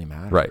doesn't really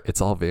matter. Right. It's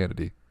all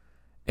vanity.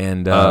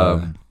 And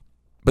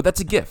but that's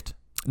a gift.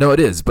 No, it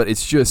is, but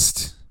it's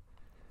just,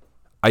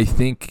 I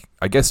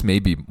guess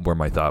maybe where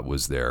my thought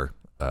was there,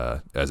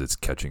 as it's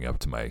catching up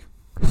to my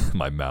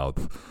my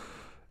mouth,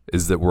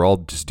 is that we're all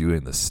just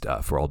doing this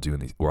stuff. We're all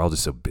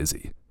just so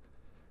busy.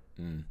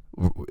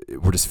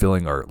 We're just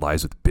filling our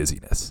lives with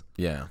busyness,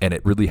 Yeah. and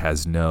it really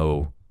has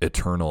no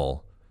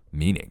eternal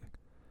meaning.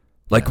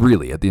 Like, Yeah.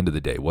 really, at the end of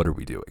the day, what are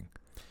we doing?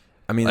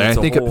 I mean, And I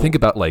that's think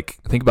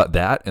about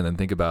that, and then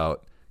think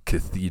about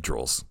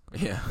cathedrals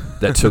yeah.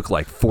 that took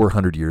like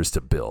 400 years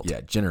to build. Yeah,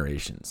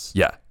 generations.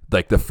 Yeah,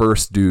 like the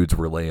first dudes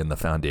were laying the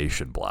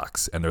foundation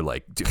blocks, and they're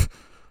like, "Dude,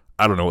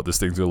 I don't know what this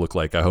thing's gonna look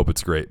like. I hope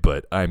it's great,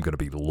 but I'm gonna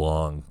be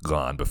long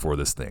gone before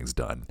this thing's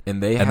done."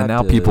 And they And then had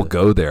now to- people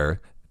go there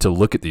to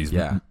look at these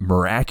Yeah.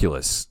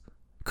 miraculous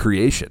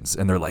creations,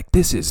 and they're like,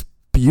 "This is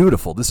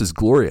beautiful. This is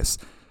glorious."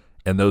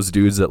 And those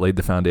dudes that laid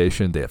the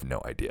foundation, they have no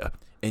idea.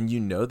 And you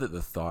know that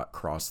the thought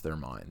crossed their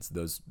minds,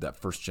 that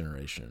first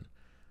generation.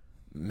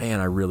 Man,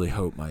 I really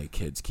hope my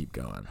kids keep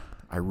going.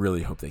 I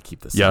really hope they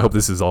keep this Yeah, I up. hope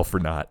this is all for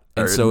naught,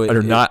 And or, so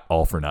or not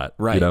all for naught.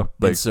 Right. You know,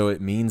 like, and so it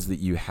means that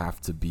you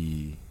have to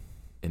be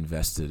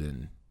invested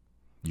in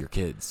your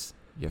kids.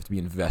 You have to be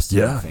invested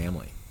in Yeah. the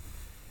family.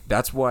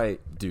 That's why,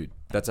 dude,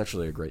 that's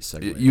actually a great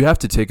segue. you have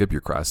to take up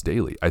your cross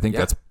daily. I think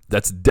Yeah.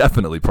 that's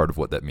definitely part of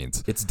what that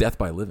means. It's death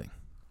by living.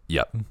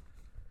 Yep.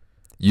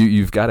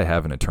 You've got to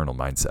have an eternal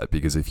mindset,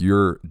 because if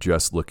you're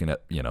just looking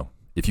at, you know,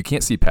 if you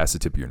can't see past the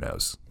tip of your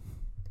nose,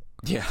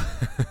 Yeah.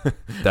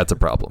 that's a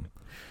problem.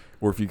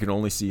 Or if you can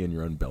only see in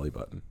your own belly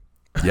button.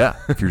 Yeah,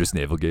 if you're just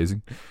navel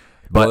gazing.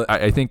 But Well,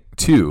 I think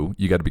too,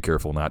 you got to be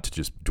careful not to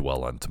just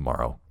dwell on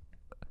tomorrow.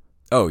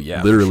 Oh,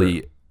 yeah. for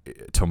Literally, sure.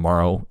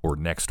 tomorrow or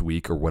next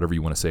week or whatever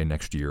you want to say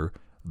next year.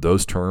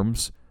 Those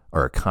terms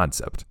are a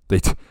concept.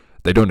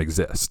 They don't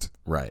exist.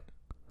 Right.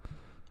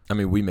 I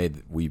mean, we made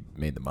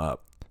them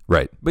up.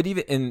 Right. But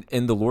even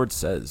and the Lord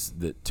says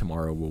that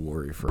tomorrow will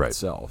worry for Right.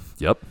 itself.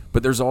 Yep.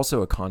 But there's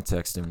also a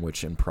context in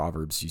which in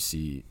Proverbs you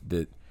see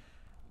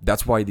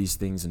that's why these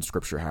things in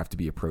Scripture have to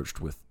be approached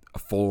with a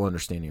full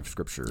understanding of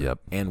Scripture Yep.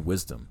 and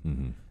wisdom.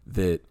 Mm-hmm.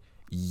 That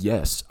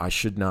yes, I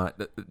should not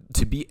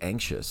to be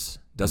anxious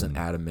doesn't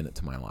add a minute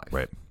to my life.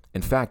 Right.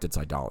 In fact, it's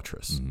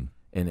idolatrous. Mm-hmm.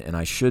 And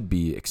I should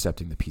be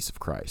accepting the peace of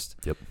Christ.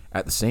 Yep.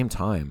 At the same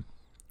time,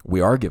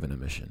 we are given a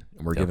mission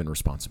and we're Yep. given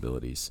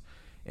responsibilities,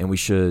 and we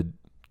should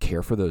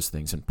care for those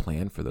things and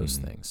plan for those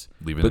things.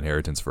 Leave an But-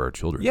 inheritance for our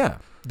children. Yeah.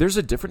 There's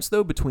a difference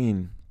though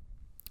between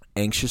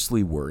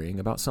anxiously worrying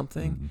about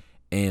something Mhm.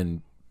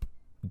 and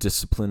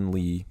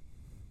disciplinedly,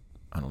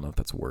 I don't know if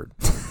that's a word,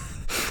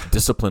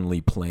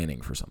 disciplinedly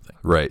planning for something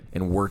Right.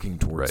 and working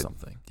towards Right.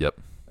 something. Yep.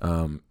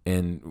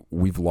 And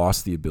we've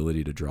lost the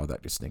ability to draw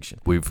that distinction.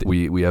 We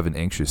live in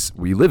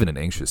an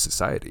anxious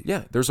society.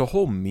 Yeah, there's a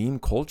whole meme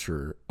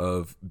culture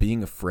of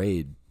being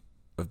afraid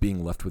of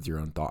being left with your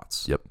own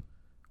thoughts. Yep.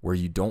 Where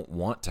you don't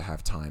want to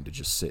have time to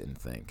just sit and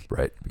think.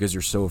 Right. Because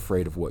you're so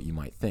afraid of what you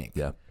might think.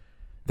 Yeah.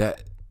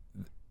 That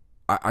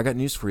I got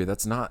news for you.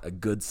 That's not a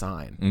good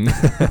sign.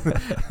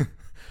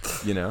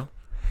 You know?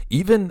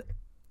 Even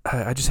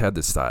I just had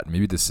this thought.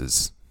 Maybe this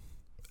is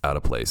out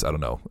of place. I don't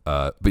know.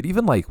 But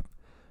even like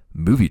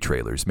movie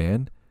trailers,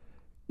 man.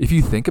 If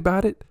you think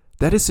about it,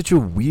 That is such a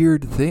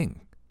weird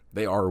thing.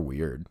 They are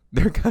weird.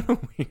 They're kind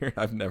of weird.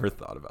 I've never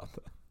thought about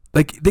that.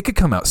 Like, they could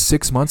come out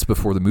 6 months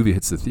before the movie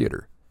hits the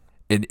theater,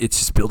 and it's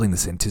just building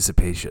this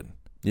anticipation.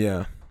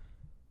 Yeah.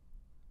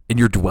 And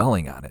you're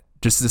dwelling on it.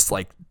 Just this,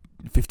 like,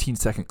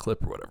 15-second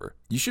clip or whatever.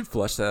 You should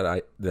flush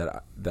that.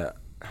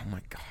 Oh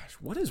my gosh,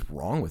 what is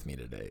wrong with me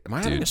today? Am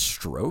I having a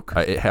stroke?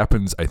 It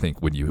happens, I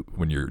think, when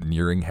you're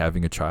nearing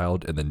having a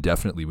child, and then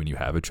definitely when you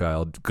have a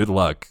child. Good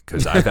luck,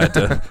 because I've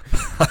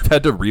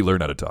had to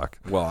relearn how to talk.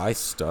 Well, I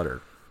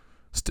stutter.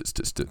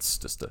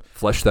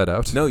 Flesh that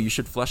out. No, you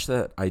should flesh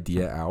that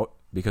idea out,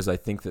 because I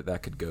think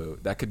that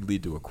could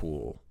lead to a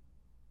cool,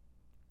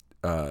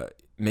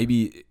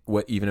 maybe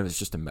even if it's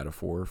just a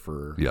metaphor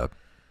for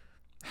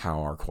how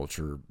our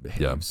culture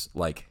behaves. Yeah.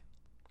 Like,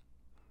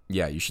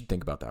 yeah, you should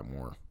think about that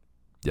more.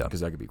 Yeah,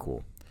 because that could be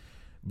cool.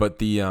 But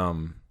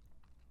and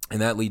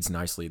that leads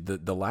nicely.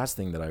 The last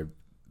thing that I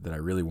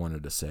really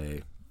wanted to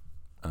say,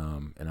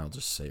 and I'll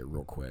just say it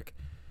real quick,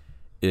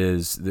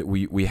 is that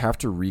we have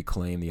to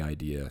reclaim the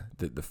idea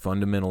that the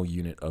fundamental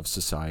unit of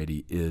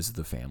society is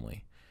the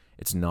family.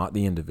 It's not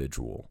the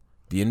individual.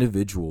 The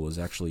individual is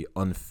actually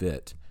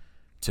unfit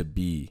to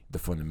be the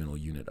fundamental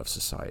unit of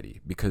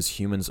society, because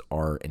humans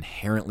are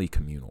inherently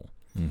communal.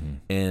 Mm-hmm.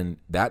 And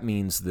that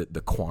means that the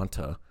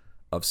quanta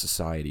of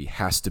society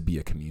has to be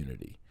a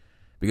community,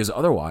 because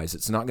otherwise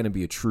it's not going to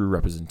be a true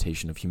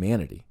representation of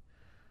humanity.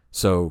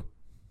 So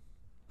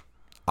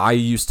I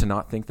used to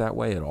not think that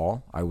way at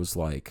all. I was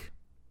like,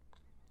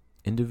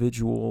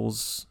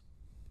 individuals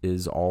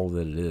is all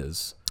that it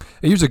is.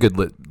 Here's a good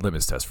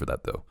litmus test for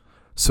that, though.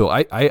 So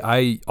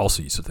I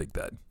also used to think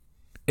that,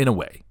 in a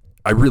way.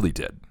 I really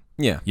did.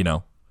 Yeah. You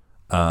know?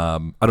 I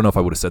don't know if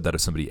I would have said that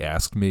if somebody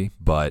asked me,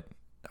 but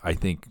I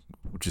think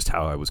just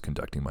how I was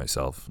conducting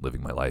myself,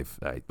 living my life,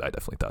 I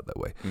definitely thought that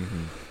way.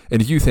 Mm-hmm.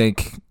 And if you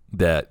think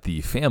that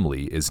the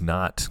family is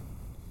not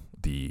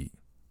the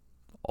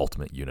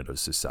ultimate unit of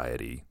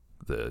society,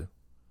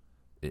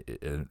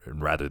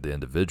 rather the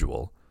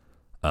individual,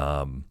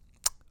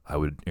 I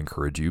would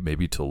encourage you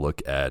maybe to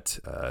look at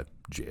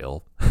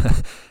jail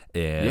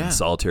and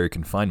solitary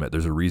confinement.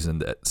 There's a reason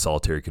that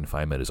solitary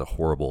confinement is a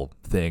horrible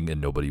thing,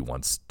 and nobody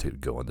wants to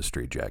go in the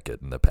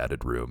straitjacket in the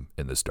padded room,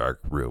 in this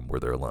dark room where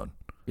they're alone.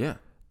 Yeah.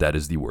 That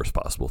is the worst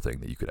possible thing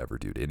that you could ever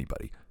do to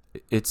anybody.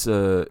 It's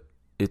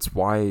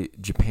why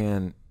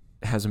Japan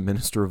has a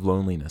minister of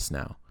loneliness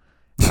now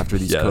after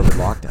these COVID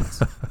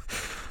lockdowns.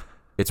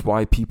 It's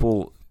why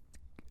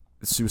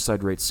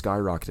suicide rates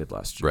skyrocketed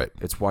last year. Right.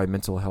 It's why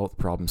mental health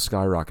problems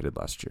skyrocketed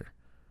last year,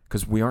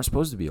 because we aren't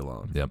supposed to be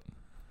alone. Yep.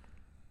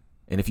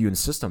 And if you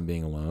insist on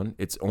being alone,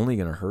 it's only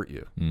going to hurt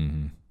you.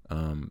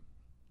 Mm-hmm.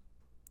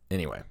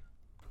 Anyway,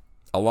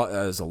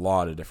 there's a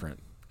lot of different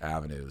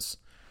avenues.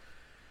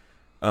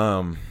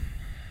 But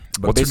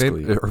what's her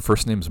name? Her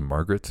first name's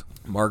Margaret.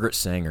 Margaret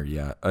Sanger.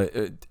 Yeah,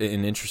 an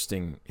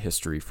interesting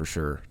history for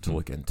sure to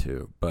look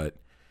into. But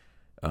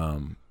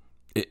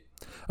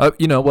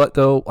you know what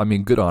though? I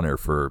mean, good on her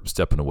for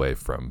stepping away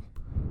from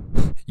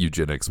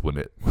eugenics when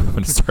it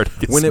started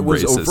getting when it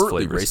was racist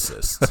overtly flavors.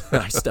 racist.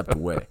 I stepped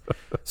away.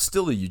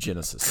 Still a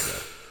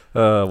eugenicist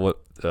though.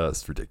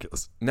 It's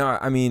ridiculous. No,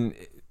 I mean,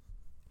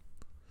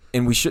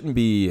 and we shouldn't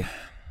be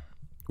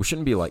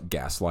like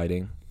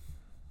gaslighting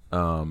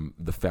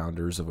the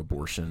founders of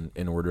abortion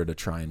in order to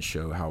try and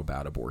show how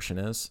bad abortion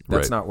is.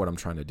 That's not what I'm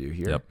trying to do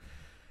here.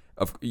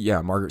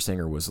 Yep. Margaret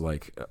Sanger was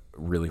like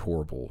really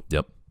horrible.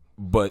 Yep.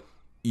 But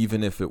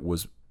even if it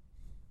was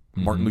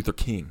Martin Luther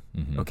King,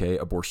 okay,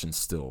 abortion's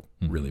still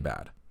really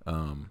bad.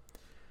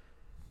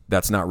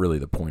 That's not really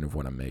the point of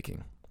what I'm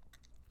making,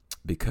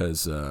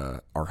 because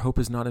our hope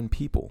is not in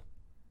people,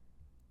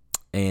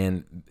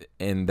 and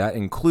that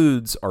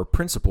includes our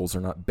principles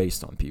are not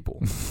based on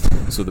people.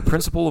 So the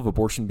principle of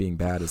abortion being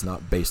bad is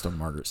not based on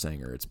Margaret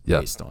Sanger. It's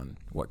based on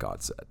what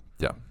God said.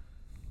 Yeah,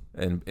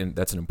 and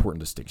that's an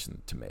important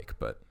distinction to make.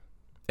 But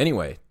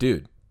anyway,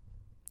 dude.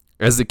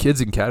 As the kids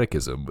in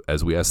catechism,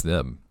 as we ask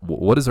them,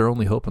 what is our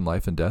only hope in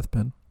life and death,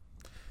 Ben?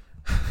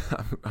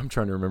 I'm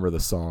trying to remember the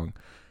song.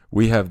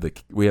 We have the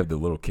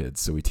little kids,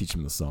 so we teach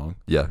them the song.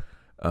 Yeah.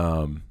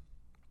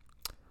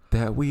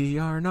 That we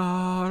are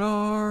not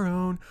our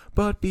own,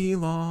 but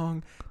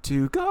belong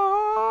to God.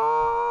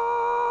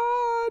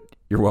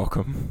 You're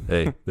welcome.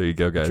 Hey, there you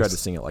go, guys. I tried to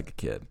sing it like a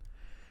kid.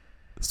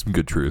 Some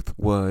good truth.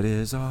 What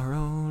is our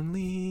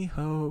only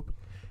hope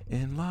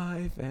in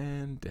life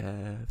and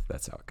death?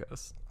 That's how it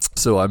goes.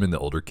 So I'm in the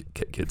older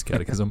kids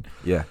catechism.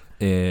 Yeah.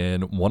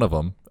 And one of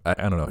them,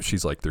 I don't know,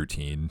 she's like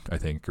 13, I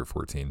think, or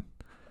 14.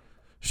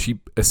 She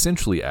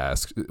essentially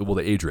asks, well,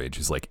 the age range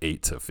is like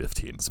 8 to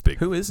 15. It's a big,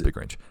 Who is it? Big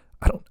range.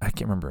 I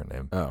can't remember her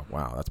name. Oh,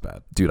 wow, that's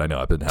bad. Dude, I know.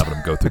 I've been having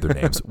them go through their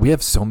names. We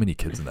have so many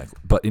kids in that.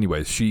 But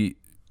anyway, she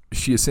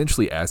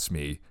essentially asked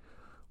me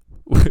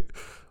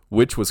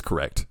which was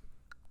correct.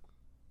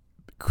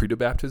 Credo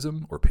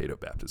baptism or pedo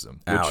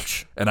baptism?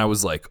 Ouch. And I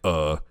was like,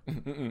 well,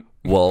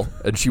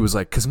 and she was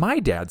like, because my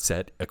dad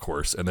said, of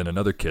course. And then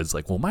another kid's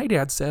like, well, my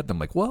dad said. And I'm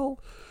like, well,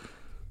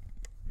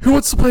 who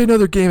wants to play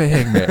another game of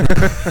Hangman?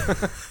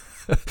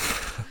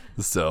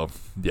 So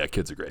yeah,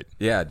 kids are great.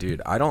 Yeah,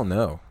 dude. I don't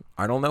know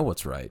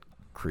what's right,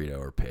 Credo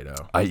or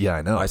Pedo.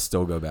 I know. I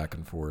still go back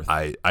and forth.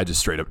 I just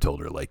straight up told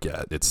her, like,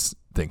 yeah, it's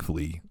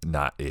thankfully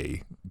not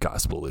a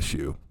gospel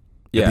issue.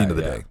 Yeah, at the end of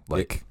the yeah. day,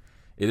 like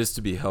it is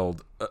to be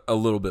held a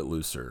little bit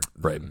looser,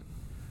 right.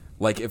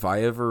 Like if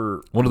I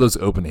ever One of those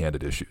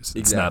open-handed issues.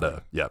 It's Exactly. not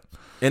a yeah.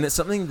 and it's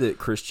something that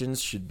Christians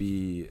should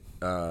be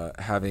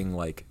having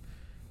like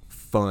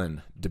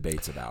fun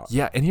debates about.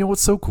 Yeah, and you know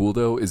what's so cool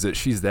though is that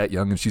she's that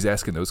young and she's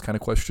asking those kind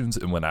of questions.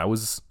 And when I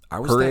was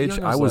her that age,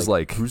 young, I was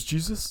like, who's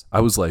Jesus? I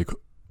was like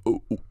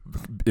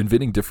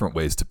inventing different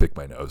ways to pick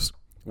my nose.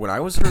 When I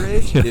was her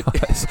age, You know,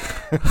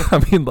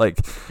 I mean, like,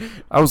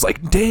 I was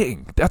like,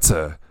 dang, that's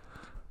a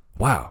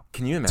wow.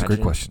 can you That's imagine a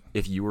great question.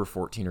 if you were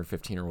 14 or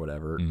 15 or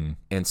whatever, Mhm.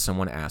 and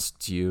someone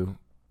asked you,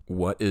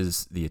 "What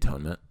is the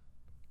atonement?"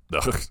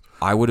 Ugh.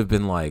 I would have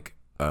been like,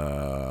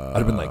 I'd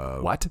have been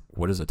like, what?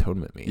 What does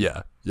atonement mean?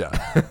 Yeah,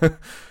 yeah,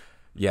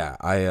 Yeah,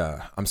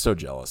 I'm so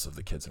jealous of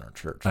the kids in our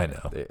church. I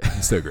know. They-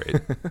 It's so great.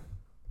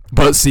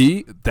 But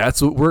see,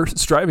 that's what we're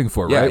striving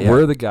for, Yeah, right? yeah.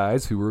 We're the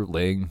guys who are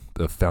laying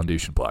the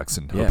foundation blocks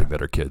and Yeah. hoping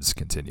that our kids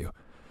continue.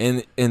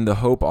 and the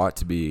hope ought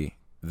to be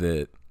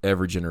that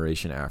every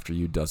generation after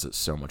you does it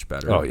so much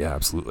better. Oh yeah,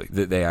 absolutely.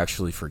 That they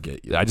actually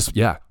forget you. I just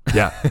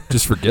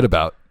just forget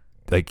about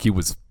like he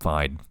was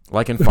fine.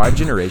 Like in 5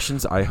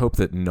 generations, I hope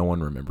that no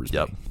one remembers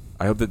Yep. me.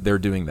 I hope that they're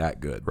doing that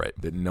good. Right.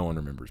 That no one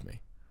remembers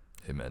me.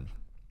 Amen.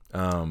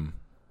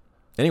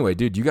 Anyway,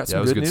 dude, you got Yeah, it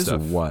some was good news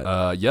stuff. or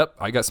what? Yep,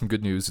 I got some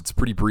good news. It's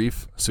pretty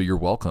brief, so you're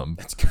welcome.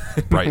 It's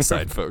good. Bright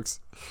side, folks.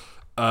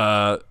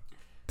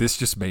 This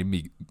just made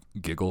me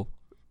giggle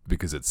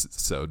because it's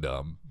so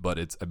dumb, but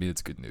it's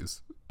good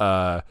news.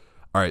 All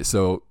right,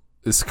 so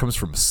this comes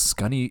from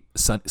Scunny.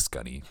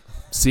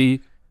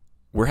 See,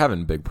 We're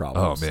having big oh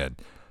problems. man,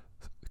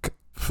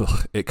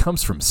 it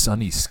comes from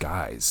Sunny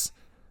Skies.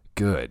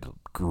 Good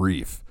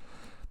grief,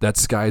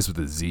 that's skies with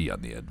a Z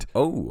on the end.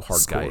 Oh,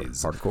 hardcore.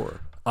 Skies.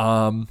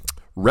 Hardcore.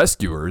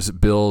 Rescuers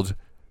build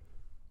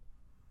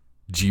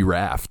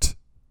giraffe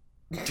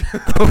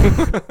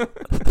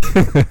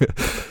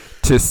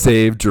to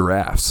save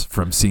giraffes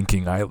from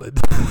sinking island.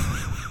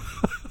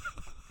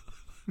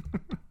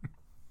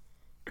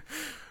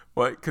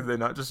 What? Could they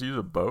not just use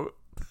a boat?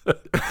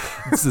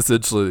 It's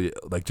essentially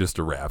like just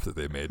a raft that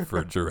they made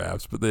for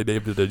giraffes, but they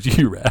named it a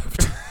giraffe.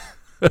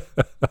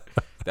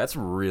 That's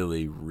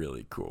really,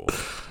 really cool.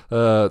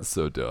 It's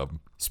so dumb.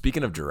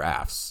 Speaking of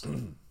giraffes,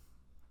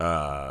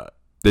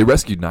 They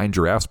rescued 9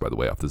 giraffes, by the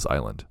way, off this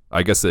island.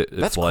 I guess it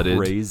that's flooded,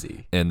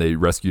 crazy. and they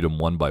rescued them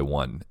one by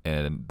one.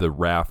 And the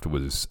raft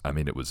was,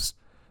 it was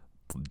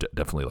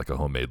definitely like a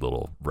homemade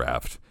little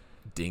raft.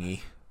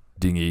 Dinghy.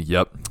 Dinghy,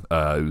 yep.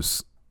 It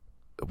was,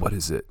 what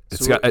is it?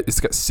 It's So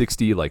got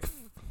 60 like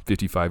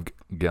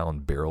 55-gallon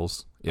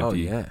barrels,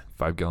 empty Oh, yeah.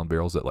 5-gallon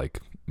barrels that like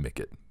make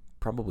it.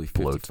 Probably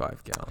Float.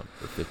 55 gallon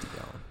or 50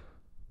 gallon.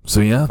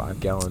 So yeah, 5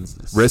 gallons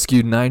is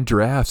rescued 9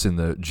 giraffes in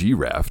the G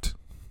raft.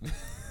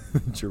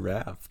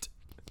 giraffe.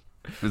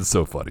 It's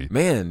so funny.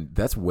 Man,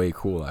 that's way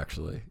cool,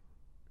 actually.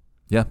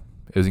 Yeah,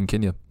 it was in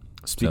Kenya.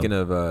 Speaking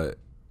of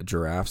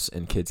giraffes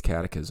and kids'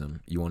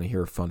 catechism, you want to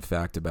hear a fun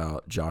fact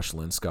about Josh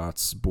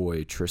Linscott's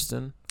boy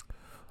Tristan?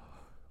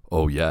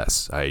 Oh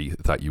yes, I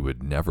thought you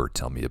would never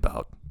tell me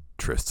about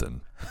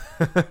Tristan.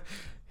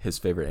 His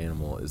favorite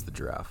animal is the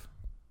giraffe.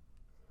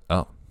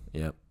 Oh,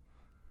 Yep.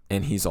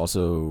 And he's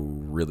also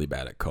really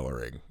bad at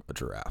coloring a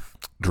giraffe.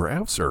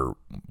 giraffes are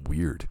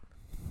weird.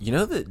 You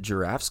know that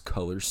giraffe's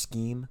color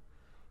scheme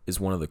is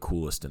one of the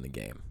coolest in the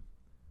game.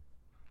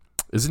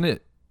 Isn't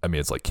it?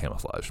 It's like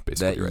camouflage,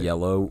 basically. That right?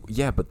 yellow,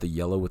 yeah, but the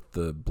yellow with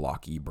the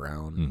blocky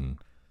brown. Mhm.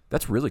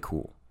 That's really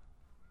cool.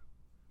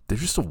 They're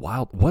just a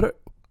wild. What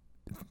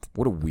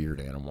a weird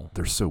animal.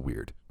 They're so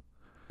weird.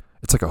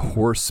 It's like a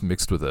horse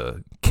mixed with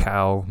a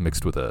cow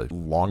mixed with a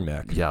Long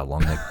neck.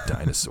 long necked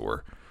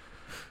dinosaur.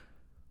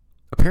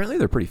 Apparently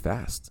they're pretty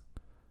fast.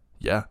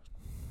 Yeah,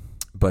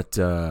 But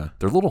their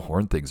little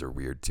horn things are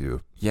weird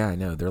too. yeah, I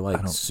know. They're I like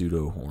don't-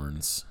 pseudo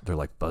horns. They're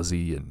like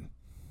fuzzy and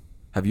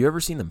Have you ever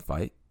seen them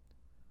fight?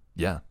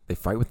 yeah, They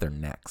fight with their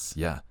necks.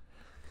 yeah.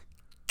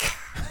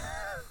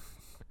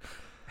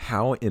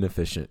 How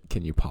inefficient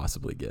can you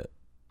possibly get?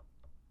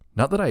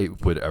 Not that I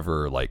would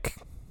ever like.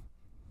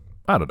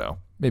 I don't know.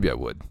 Maybe I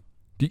would.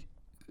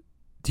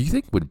 Do you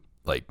think when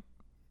like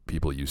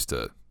people used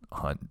to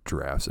hunt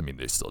giraffes?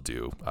 They still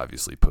do.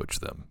 Obviously, poach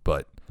them.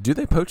 But Do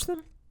they poach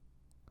them?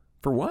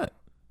 For what?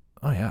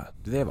 oh yeah,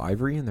 Do they have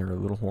ivory in their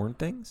little horn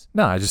things?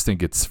 no. I just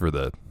think it's for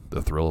the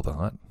thrill of the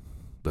hunt,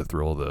 the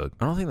thrill of the.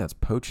 I don't think that's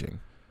poaching.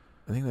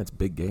 I think that's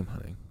big game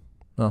hunting.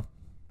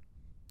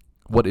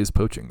 What is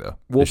poaching though?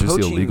 Well, it's just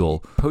poaching, illegal,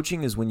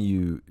 Poaching is when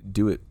you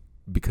do it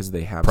because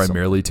they have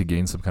primarily to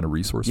gain some kind of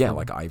resource. Yeah, from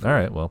like them? ivory. All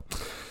right. Well,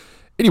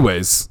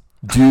 anyways,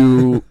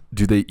 do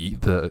they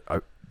eat the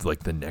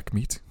like the neck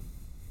meat? Think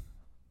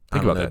I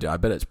don't about know, that. dude. I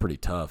bet it's pretty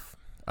tough.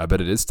 I bet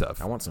it is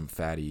tough. I want some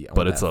fatty. I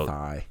But want it's that a-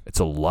 thigh. It's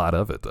a lot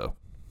of it though.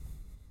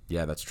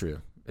 Yeah, that's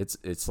true.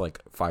 It's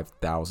like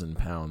 5,000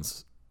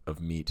 pounds of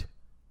meat.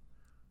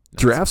 No,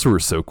 Giraffes were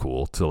so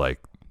cool to like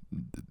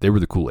they were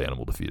the cool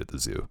animal to feed at the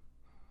zoo.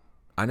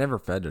 I never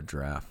fed a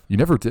giraffe. You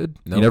never did?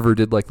 Nope. You never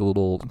did like the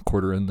little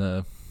quarter in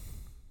the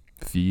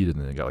feed and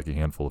then they got like a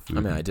handful of food?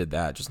 I mean, I did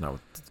that, just not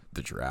with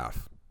the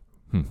giraffe.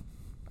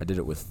 I did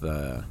it with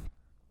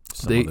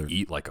they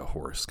eat like a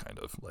horse, kind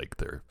of. Like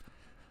their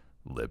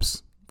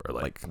lips are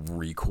like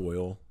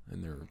recoil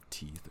and their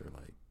teeth are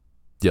like...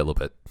 Yeah, a little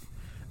bit.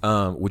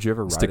 Would you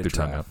ever ride Stick a their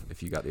tongue giraffe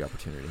if you got the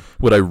opportunity?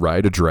 Would I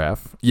ride a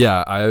giraffe?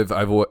 Yeah,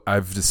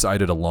 I've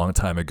decided a long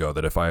time ago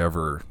that if I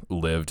ever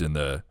lived in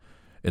an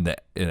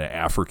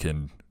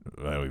African,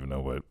 I don't even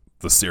know what,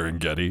 the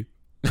Serengeti.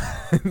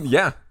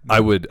 Yeah, I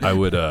would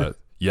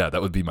yeah,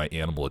 that would be my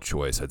animal of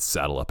choice. I'd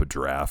saddle up a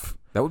giraffe.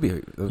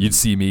 You'd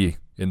see me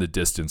in the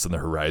distance on the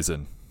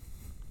horizon.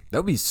 That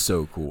would be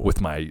so cool.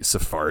 With my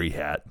safari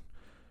hat,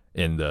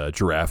 and the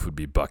giraffe would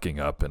be bucking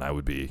up and I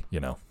would be,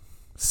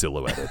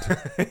 silhouetted.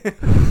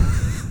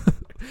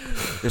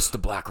 It's the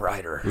Black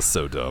Rider. It's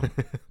so dumb.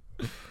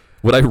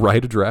 Would I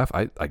ride a giraffe?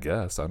 I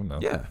guess. I don't know.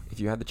 Yeah, if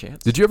you had the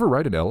chance. Did you ever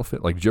ride an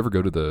elephant? Like, did you ever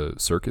go to the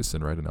circus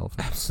and ride an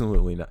elephant?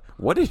 Absolutely not.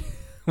 What did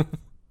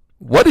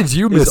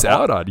you miss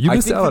out on? You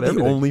missed out on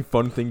everything. The only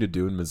fun thing to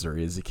do in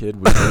Missouri as a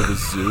kid was go to the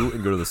zoo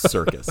and go to the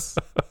circus.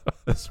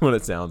 That's what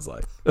it sounds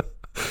like.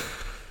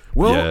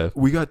 Well, yeah.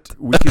 we could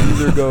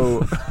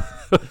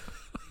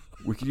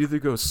either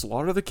go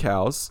slaughter the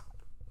cows,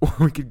 or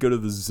we could go to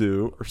the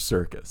zoo or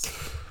circus.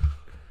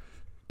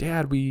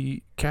 Dad,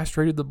 we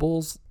castrated the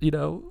bulls,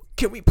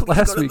 Can we please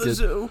last go to weekend. the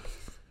zoo?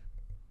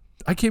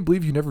 I can't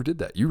believe you never did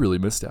that. You really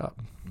missed out.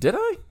 Did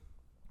I?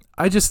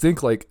 I just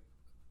think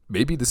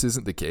maybe this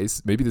isn't the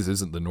case. Maybe this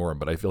isn't the norm,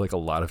 but I feel like a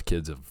lot of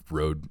kids have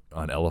rode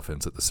on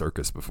elephants at the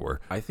circus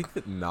before. I think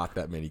that not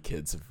that many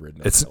kids have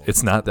ridden.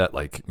 It's not that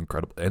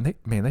incredible, and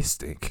they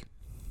stink.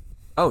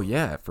 Oh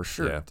yeah, for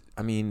sure. Yeah.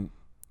 I mean,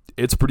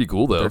 it's pretty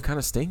cool though. They're kind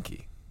of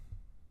stinky.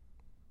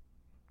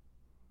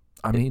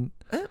 Would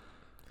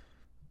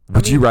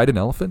you ride an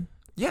elephant?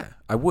 Yeah,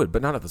 I would,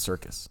 but not at the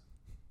circus.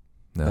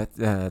 No,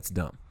 that's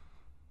dumb.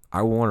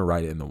 I want to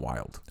ride it in the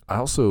wild. I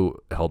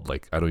also held I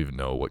don't even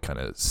know what kind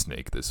of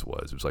snake this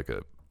was. It was I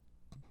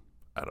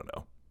don't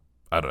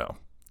know.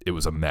 It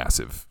was a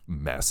massive,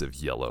 massive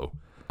yellow.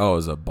 Oh, it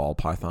was a ball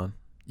python?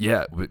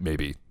 Yeah,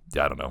 maybe.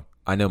 Yeah, I don't know.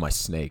 I know my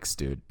snakes,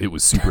 dude. It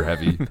was super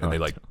heavy, and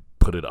they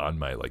put it on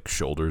my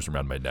shoulders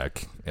around my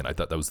neck, and I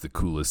thought that was the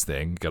coolest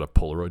thing. Got a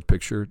Polaroid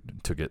picture,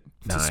 took it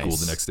to school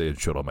the next day, and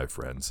showed all my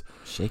friends.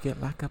 Shake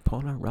it like a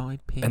Polaroid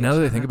picture. And now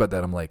that I think about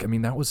that, I'm like,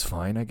 that was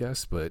fine, I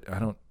guess, but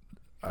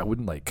I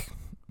wouldn't make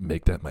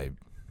that my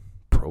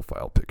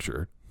profile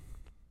picture.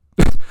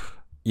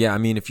 Yeah,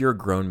 if you're a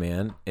grown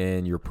man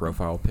and your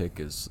profile pic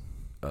is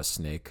a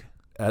snake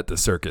at the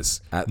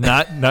circus,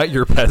 not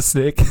your pet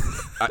snake,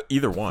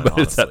 either one. But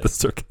honestly. It's at the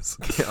circus.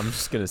 I'm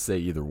just gonna say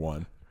either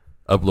one.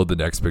 Upload the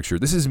next picture.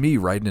 This is me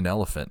riding an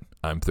elephant.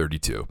 I'm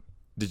 32.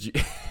 Did you?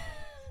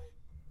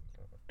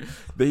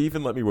 They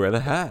even let me wear the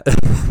hat.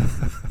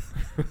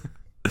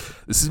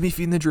 This is me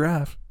feeding the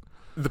giraffe.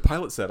 The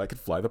pilot said I could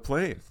fly the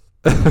plane.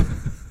 But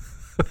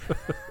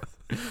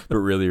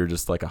really, you're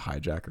just like a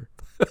hijacker.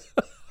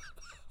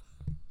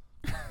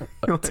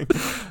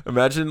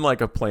 Imagine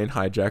a plane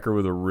hijacker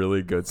with a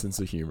really good sense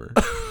of humor.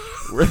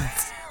 We're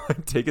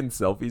taking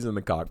selfies in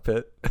the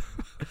cockpit.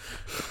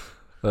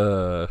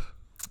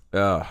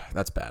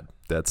 That's bad.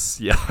 I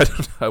don't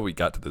know how we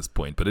got to this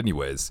point, but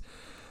anyways,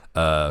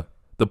 the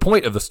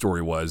point of the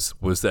story was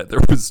that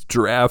there was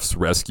giraffes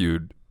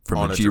rescued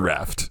from a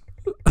G-raft.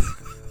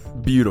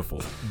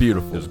 Beautiful.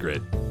 It was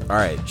great. All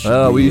right.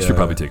 We should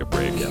probably take a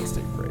break. Yeah, let's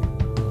take a break.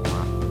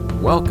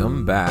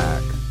 Welcome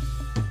back.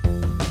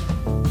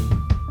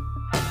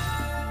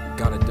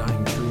 Got a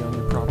dying tree on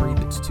your property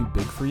that's too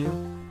big for you?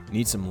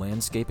 Need some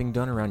landscaping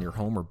done around your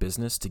home or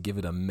business to give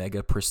it a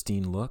mega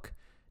pristine look?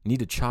 Need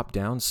to chop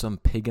down some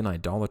pagan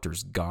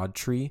idolater's god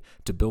tree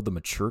to build them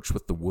a church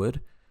with the wood?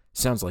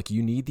 Sounds like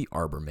you need the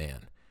Arbor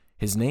Man.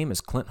 His name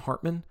is Clint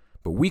Hartman,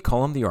 but we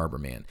call him the Arbor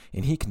Man,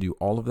 and he can do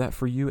all of that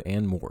for you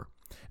and more.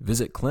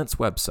 Visit Clint's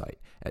website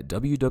at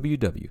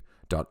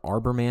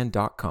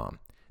www.arborman.com.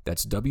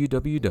 That's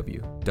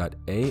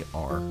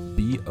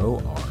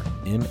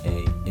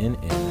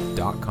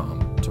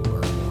www.arbormann.com to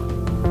learn more.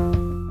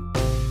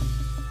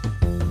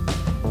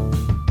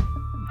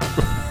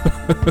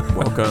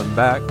 Welcome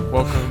back.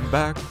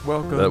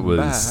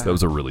 That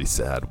was a really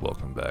sad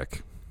welcome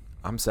back.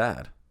 I'm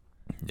sad.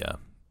 Yeah.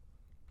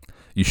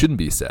 You shouldn't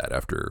be sad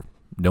after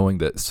knowing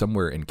that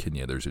somewhere in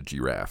Kenya there's a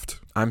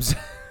giraffe. I'm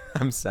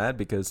sad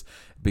because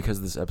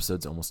this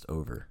episode's almost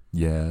over.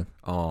 Yeah.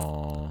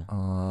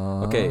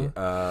 Aww. Okay.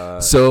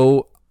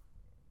 So,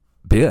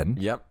 Ben.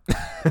 Yep.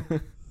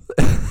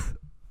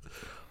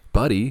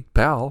 Buddy,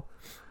 pal,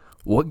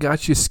 what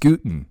got you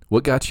scooting?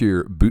 What got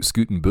your boot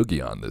scooting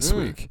boogie on this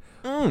week?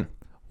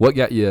 What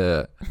got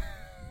you?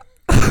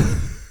 I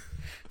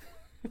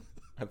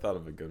thought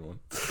of a good one.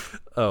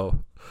 Oh,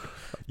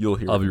 you'll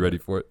hear. I'll be ready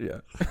for it. Yeah.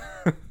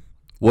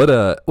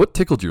 What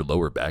tickled your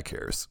lower back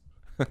hairs?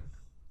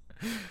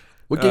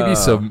 What gave you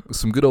some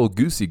good old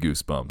goosey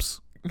goosebumps?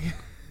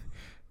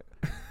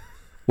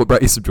 What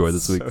brought you some joy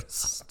this week?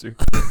 So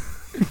stupid.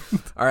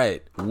 All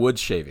right, wood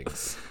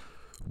shavings.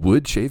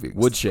 Wood shavings.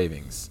 Wood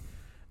shavings.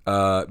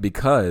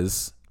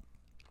 Because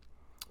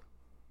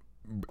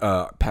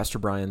Pastor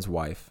Brian's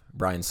wife,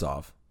 Brian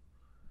Sov,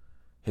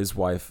 his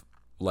wife,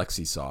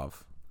 Lexi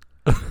Sov,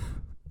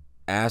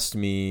 asked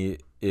me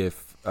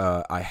if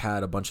I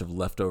had a bunch of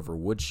leftover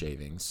wood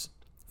shavings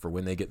for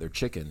when they get their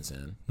chickens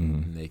in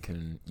and they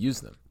can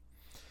use them.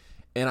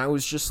 And I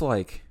was just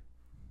like,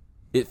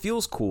 it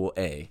feels cool,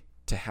 A,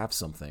 to have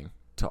something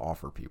to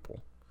offer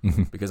people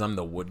because I'm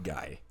the wood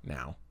guy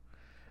now.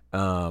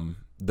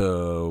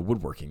 The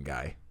woodworking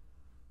guy,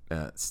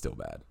 still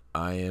bad.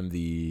 I am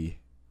the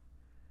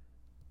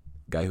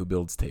guy who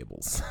builds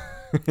tables.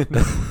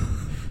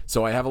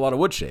 So I have a lot of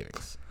wood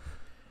shavings.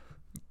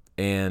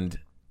 And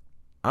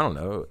I don't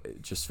know,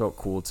 it just felt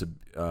cool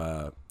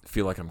to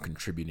feel like I'm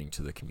contributing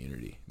to the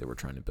community that we're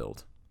trying to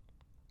build.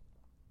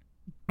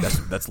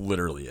 That's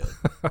literally it.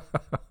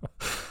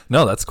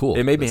 No, that's cool.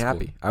 It made me That's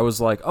happy. cool. I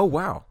was like, oh,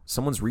 wow,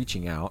 someone's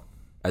reaching out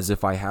as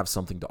if I have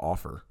something to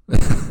offer.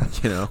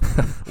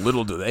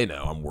 Little do they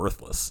know I'm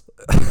worthless.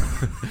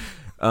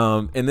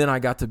 And then I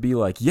got to be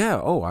like, yeah,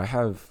 I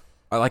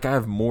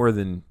have more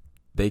than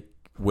they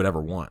would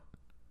ever want.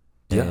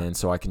 Yeah. And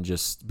so I can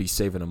just be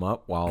saving them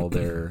up while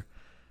they're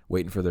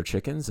waiting for their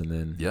chickens and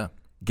then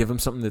give them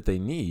something that they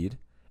need.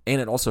 And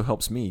it also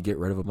helps me get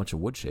rid of a bunch of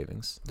wood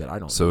shavings that I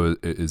don't So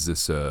is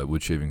this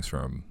wood shavings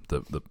from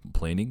the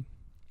planing?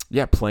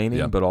 Yeah, planing,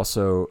 Yeah. but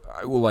also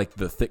like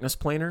the thickness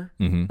planer,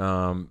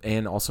 Mm-hmm.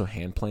 and also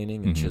hand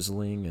planing and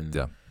chiseling. And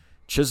Yeah.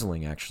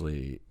 chiseling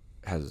actually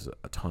has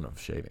a ton of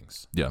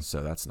shavings. Yeah.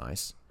 So that's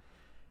nice.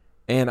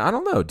 And I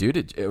don't know,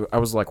 dude. I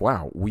was like,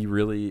 wow, we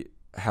really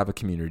have a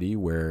community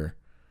where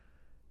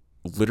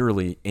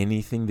literally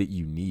anything that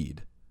you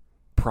need,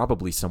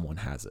 probably someone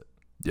has it.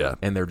 Yeah.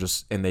 And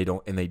they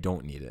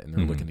don't need it, and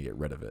they're looking to get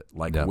rid of it,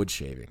 like wood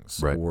shavings,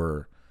 Right.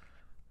 or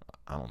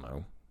I don't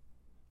know,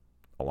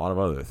 a lot of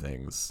other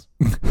things.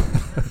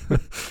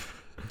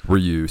 Were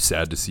you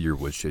sad to see your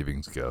wood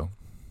shavings go?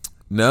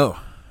 No,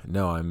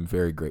 I'm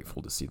very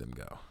grateful to see them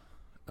go.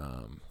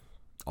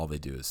 All they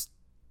do is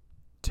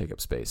take up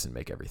space and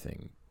make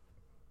everything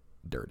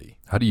dirty.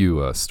 How do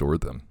you store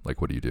them? Like,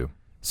 what do you do?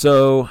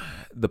 So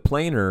the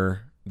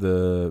planer,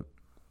 the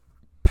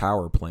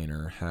power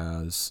planer,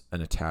 has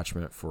an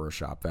attachment for a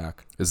shop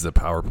vac. Is the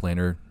power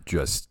planer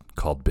just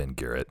called Ben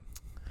Garrett?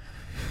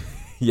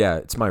 Yeah,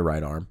 it's my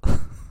right arm.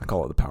 I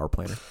call it the power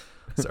planer.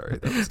 Sorry,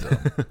 that was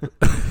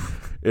dumb.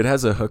 It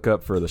has a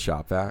hookup for the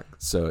shop vac,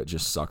 so it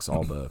just sucks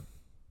all the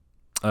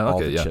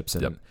chips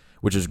in,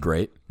 which is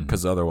great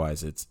because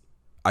otherwise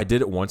I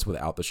did it once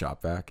without the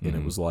shop vac, and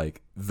it was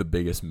like the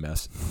biggest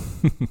mess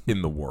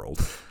in the world.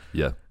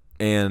 Yeah.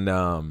 And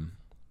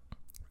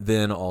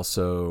then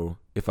also,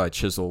 if I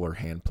chisel or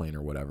hand plane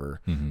or whatever,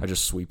 I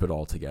just sweep it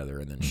all together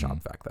and then shop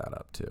vac that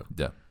up too.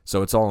 Yeah.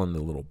 So it's all in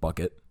the little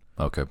bucket,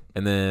 Okay.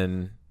 and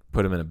then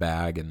put them in a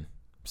bag and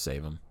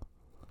save them.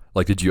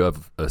 Like, did you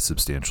have a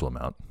substantial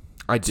amount?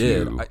 I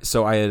did. to-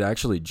 So I had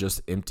actually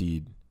just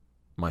emptied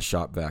my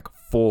shop vac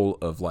full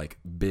of like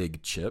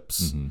big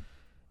chips,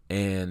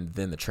 and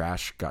then the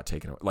trash got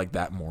taken away. Like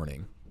that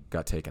morning,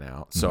 got taken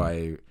out. So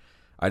I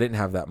didn't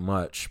have that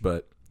much,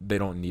 but they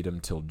don't need them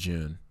till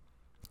June,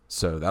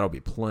 so that'll be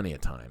plenty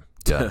of time.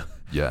 Yeah.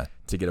 Yeah.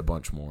 To get a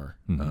bunch more.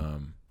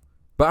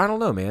 But I don't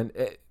know, man.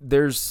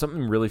 There's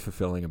something really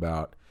fulfilling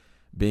about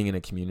being in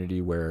a community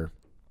where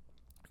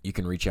you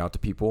can reach out to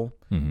people,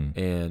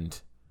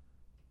 and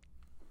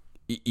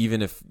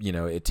even if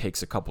it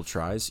takes a couple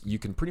tries, you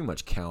can pretty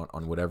much count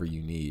on whatever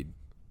you need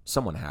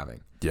someone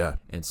having. Yeah.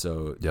 And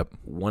so Yep.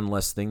 one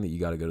less thing that you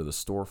got to go to the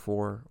store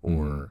for,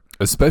 or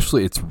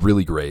Especially, it's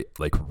really great,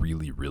 like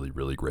really, really,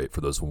 really great for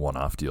those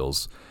one-off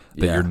deals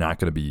that Yeah. you're not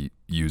going to be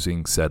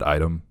using said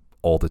item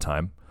all the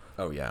time.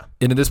 oh yeah,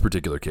 And in this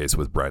particular case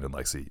with Brian and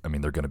Lexi, I mean,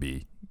 they're going to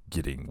be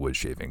getting wood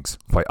shavings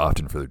quite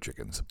often for their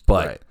chickens.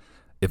 But Right.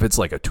 if it's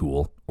like a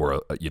tool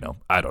or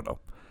I don't know,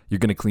 you're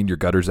going to clean your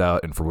gutters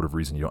out, and for whatever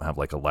reason you don't have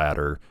like a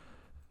ladder,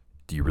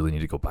 do you really need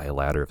to go buy a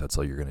ladder if that's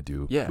all you're going to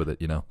do with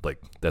it? Like,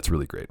 that's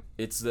really great.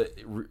 it's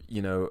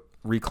the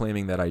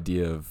reclaiming that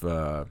idea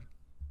of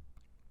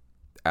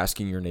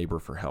asking your neighbor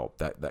for help,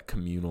 that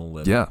communal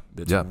living. Yeah,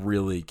 That's yeah.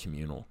 really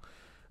communal.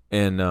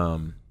 And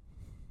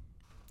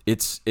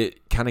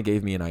it kind of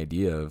gave me an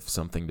idea of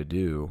something to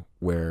do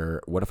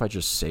where, what if I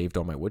just saved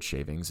all my wood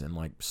shavings and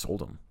like sold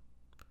them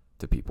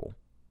to people,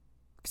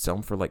 sell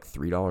them for like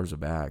 $3 a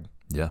bag.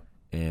 Yeah.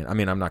 And I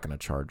mean, I'm not going to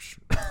charge,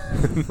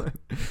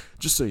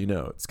 just so you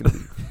know, it's going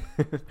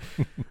to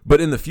be, but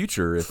in the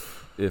future,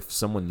 if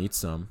someone needs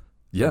some,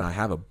 and I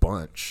have a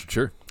bunch,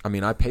 Sure. I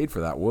mean, I paid for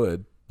that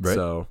wood, Right.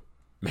 so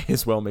may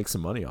as well make some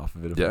money off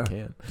of it if I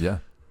can. Yeah.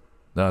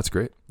 No, that's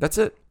great. That's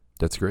it.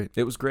 That's great.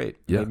 It was great.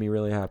 It Yeah. made me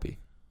really happy.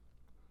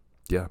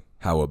 Yeah.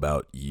 How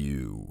about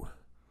you?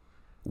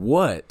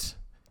 What?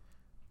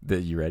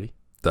 You ready?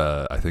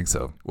 I think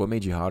so. What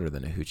made you hotter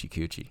than a hoochie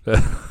coochie?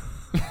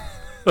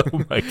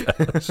 Oh my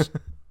gosh.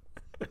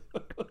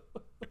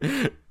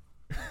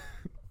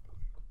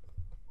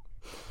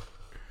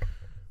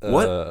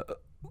 What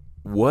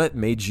What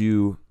made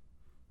you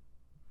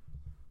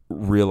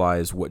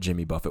realize what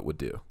Jimmy Buffett would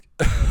do?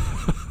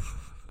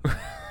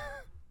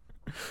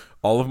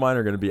 All of mine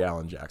are going to be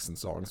Alan Jackson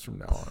songs from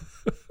now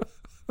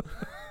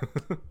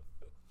on.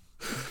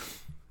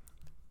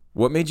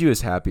 What made you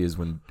as happy as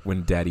when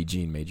Daddy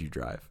Gene made you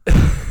drive?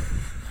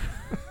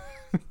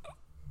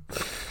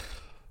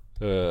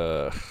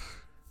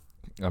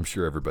 I'm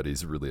sure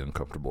everybody's really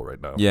uncomfortable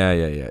right now. Yeah.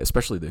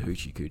 Especially the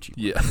hoochie coochie.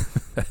 Yeah.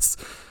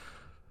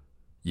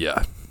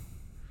 Yeah.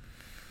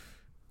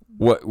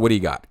 What do you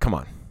got? Come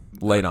on.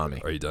 Lay it on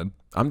me. Are you done?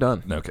 I'm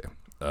done. Okay.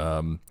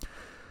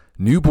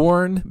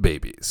 Newborn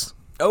babies.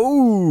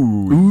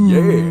 Oh,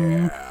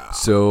 yeah.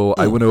 So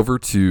I went over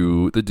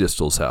to the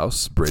Distal's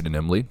house, Braden and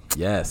Emily.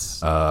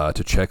 Yes.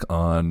 To check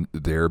on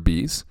their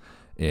bees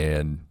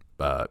and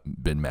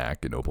Ben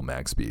Mac and Opal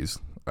Mac's bees.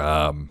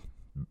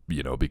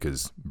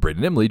 Because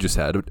Braden and Emily just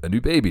had a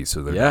new baby,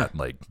 so they're not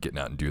like getting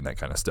out and doing that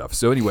kind of stuff.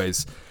 So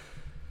anyways,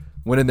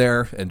 went in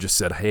there and just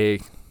said,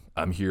 hey,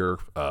 I'm here.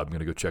 I'm going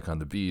to go check on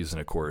the bees. And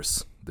of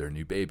course, their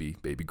new baby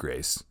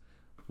Grace,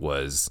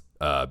 was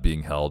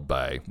being held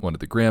by one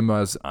of the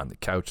grandmas on the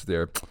couch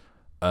there.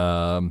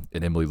 And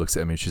Emily looks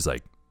at me and she's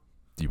like,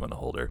 do you want to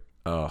hold her?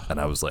 Oh.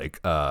 And I was like,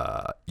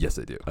 yes,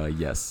 I do.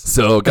 Yes.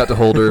 So got to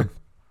hold her.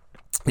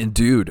 And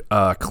dude,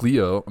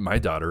 Cleo, my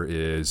daughter,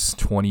 is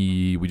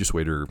 20. We just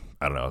weighed her,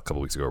 I don't know, a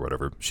couple weeks ago or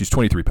whatever. She's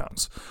 23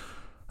 pounds.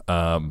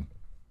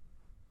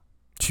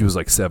 She was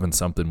like 7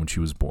 something when she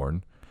was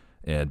born.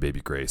 And baby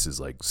Grace is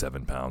like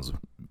 7 pounds.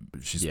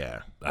 She's,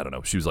 I don't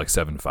know. She was like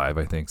 7'5",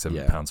 I think.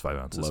 7 pounds, 5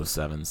 ounces. Low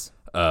sevens.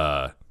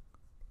 So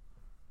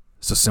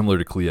similar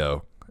to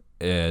Cleo.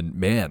 And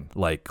man,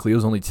 like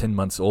Cleo's only 10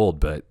 months old,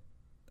 but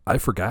I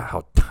forgot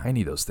how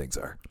tiny those things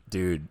are.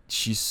 Dude,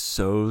 she's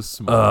so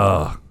small.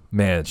 Oh,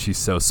 man, she's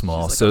so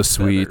small, like so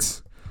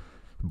sweet,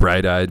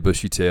 bright-eyed,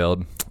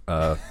 bushy-tailed,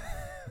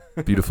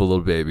 beautiful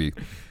little baby.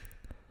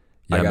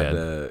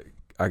 Yeah,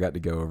 I got to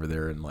go over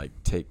there and like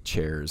take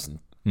chairs and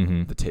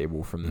the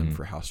table from them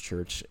for house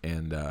church,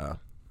 and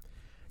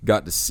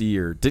got to see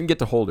her. Didn't get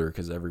to hold her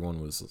because everyone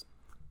was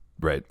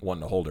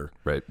wanting to hold her.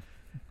 Right.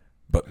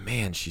 But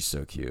man, she's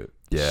so cute.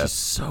 Yeah. She's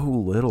so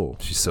little.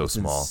 She's so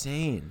small.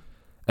 Insane.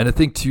 And I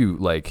think too,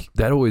 like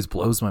that always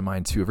blows my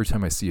mind too. Every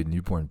time I see a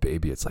newborn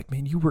baby, it's like,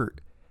 man,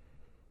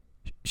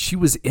 she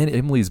was in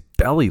Emily's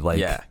belly like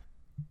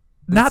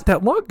not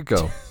that long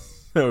ago.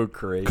 So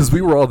crazy. Because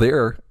we were all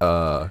there. We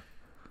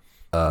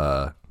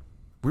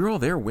were all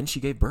there when she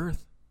gave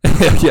birth.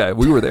 Yeah,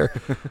 we were there.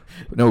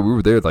 No, we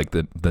were there like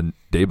the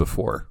day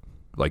before,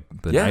 like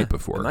the night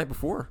before. The night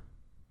before.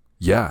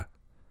 Yeah,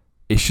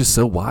 it's just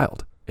so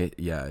wild.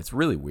 It's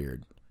really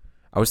weird.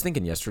 I was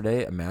thinking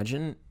yesterday,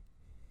 imagine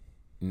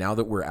now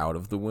that we're out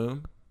of the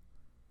womb,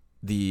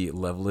 the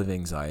level of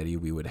anxiety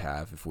we would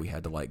have if we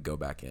had to like go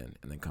back in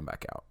and then come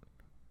back out.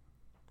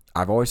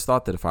 I've always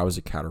thought that if I was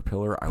a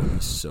caterpillar, I would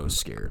be so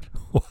scared.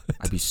 What?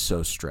 I'd be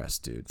so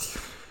stressed, dude.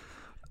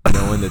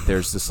 Knowing that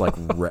there's this like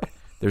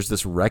there's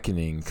this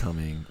reckoning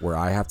coming where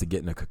I have to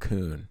get in a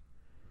cocoon.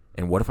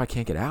 And what if I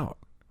can't get out?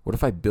 What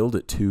if I build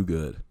it too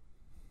good?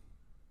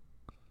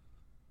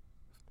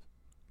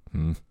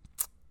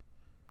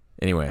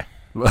 Anyway.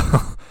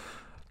 Well,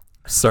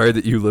 sorry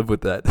that you live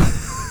with that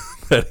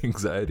that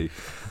anxiety.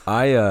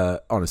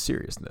 On a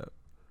serious note,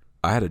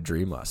 I had a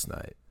dream last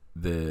night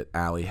that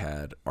Allie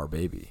had our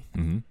baby,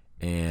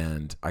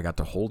 and I got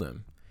to hold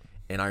him.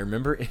 And I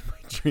remember in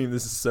my dream,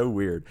 this is so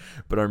weird,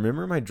 but I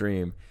remember in my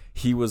dream,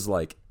 he was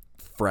like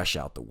fresh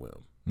out the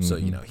womb. So,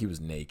 he was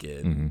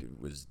naked.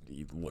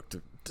 He looked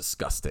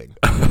disgusting.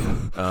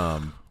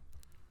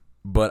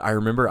 But I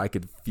remember I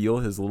could feel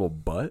his little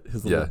butt,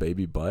 his little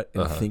baby butt,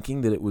 and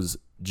thinking that it was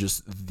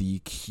just the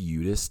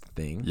cutest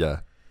thing.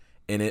 Yeah.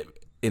 And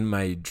in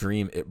my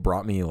dream, it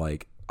brought me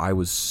like, I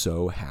was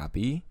so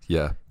happy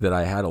that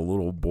I had a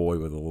little boy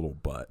with a little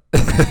butt.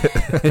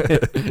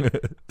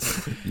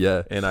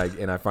 Yeah. And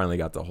I finally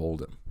got to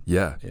hold him.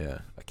 Yeah. Yeah.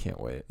 I can't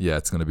wait. Yeah,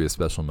 it's going to be a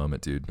special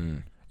moment,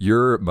 dude.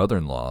 Your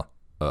mother-in-law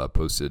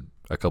posted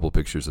a couple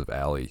pictures of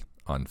Allie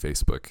on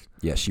Facebook.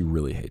 Yeah, she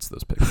really hates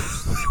those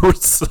pictures. They were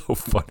so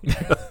funny.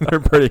 they're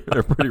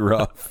pretty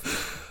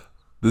rough.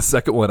 The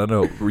second one, I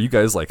don't know, were you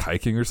guys like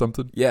hiking or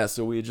something? Yeah,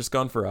 so we had just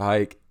gone for a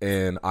hike,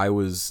 and I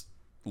was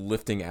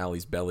lifting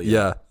Allie's belly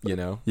up,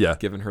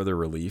 giving her the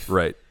relief.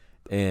 Right.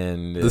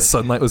 And the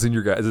sunlight was in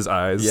your guys'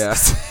 eyes. Yeah.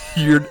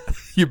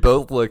 You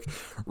both look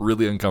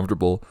really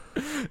uncomfortable.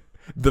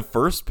 The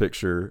first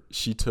picture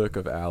she took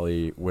of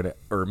Allie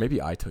or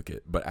maybe I took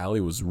it, but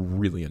Allie was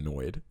really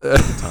annoyed at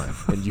the time,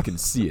 and you can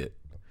see it.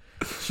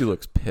 She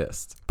looks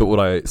pissed. But when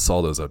I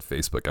saw those on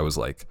Facebook, I was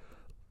like,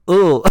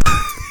 "Oh,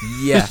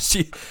 yeah."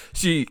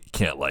 she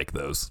can't like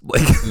those.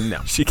 Like,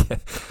 no, she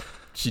can't.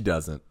 She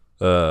doesn't.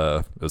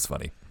 It was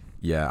funny.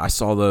 Yeah, I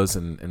saw those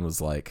and was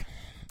like,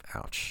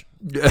 "Ouch."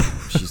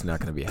 She's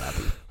not gonna be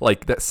happy.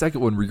 Like that second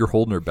one where you're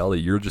holding her belly,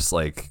 you're just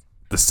like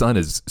the sun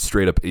is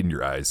straight up in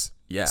your eyes.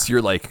 Yeah. So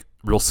you're like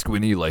real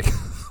squinty, like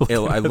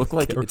I look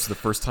like it's the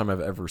first time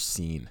I've ever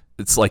seen.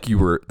 It's like you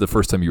were the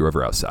first time you were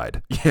ever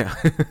outside. Yeah.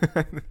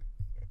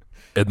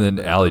 And then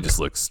Allie just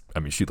looks, I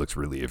mean, she looks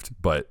relieved,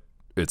 but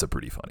it's a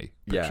pretty funny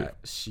picture.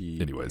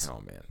 Yeah, Anyways.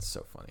 Oh, man, it's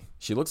so funny.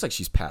 She looks like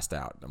she's passed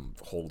out. I'm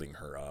holding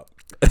her up,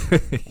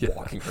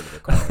 walking her to the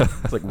car.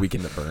 It's like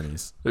Weekend at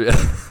Bernie's. Yeah.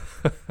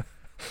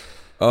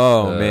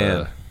 Oh,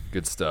 man.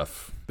 Good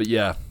stuff. But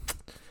yeah,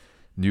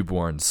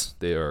 newborns,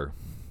 they are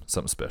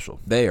something special.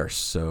 They are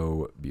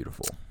so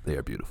beautiful. They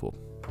are beautiful.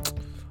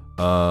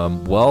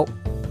 Well,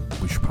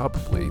 we should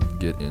probably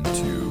get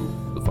into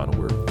the final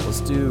word.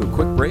 Let's do a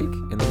quick break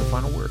and then the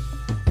final word.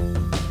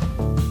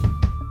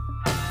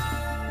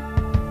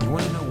 You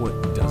want to know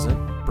what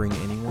doesn't bring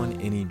anyone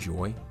any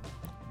joy?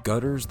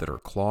 Gutters that are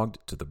clogged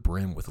to the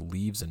brim with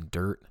leaves and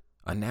dirt,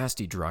 a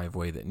nasty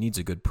driveway that needs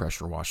a good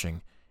pressure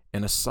washing,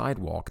 and a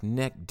sidewalk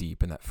neck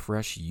deep in that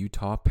fresh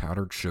Utah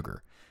powdered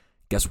sugar.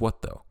 Guess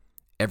what, though?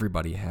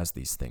 Everybody has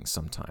these things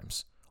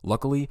sometimes.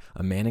 Luckily,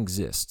 a man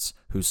exists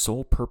whose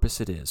sole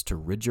purpose it is to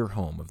rid your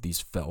home of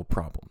these fell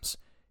problems.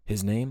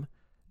 His name?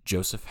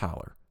 Joseph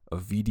Haller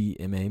of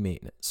VDMA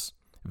Maintenance.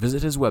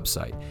 Visit his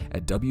website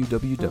at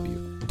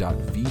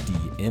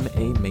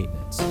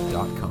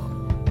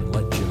www.vdmamaintenance.com and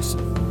let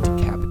Joseph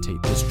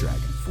decapitate this dragon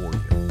for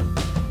you.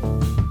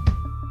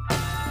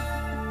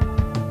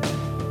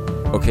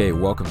 Okay,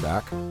 welcome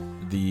back.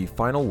 The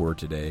final word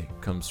today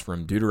comes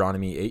from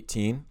Deuteronomy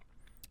 18,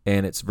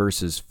 and it's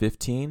verses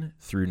 15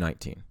 through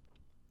 19.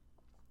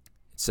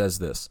 It says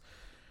this: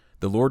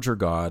 "The Lord your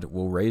God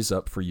will raise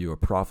up for you a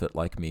prophet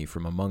like me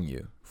from among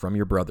you, from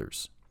your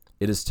brothers.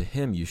 It is to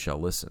him you shall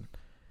listen.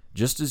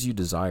 Just as you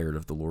desired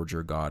of the Lord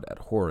your God at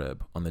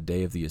Horeb on the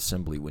day of the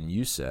assembly, when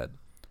you said,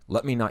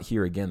 'Let me not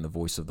hear again the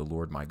voice of the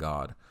Lord my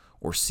God,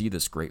 or see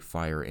this great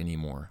fire any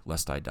more,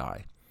 lest I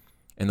die.'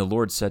 And the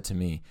Lord said to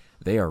me,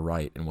 'They are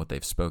right in what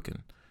they've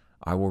spoken.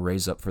 I will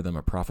raise up for them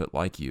a prophet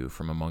like you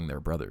from among their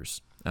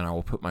brothers, and I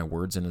will put my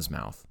words in his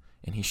mouth,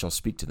 and he shall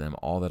speak to them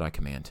all that I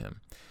command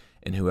him.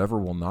 And whoever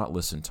will not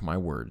listen to my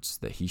words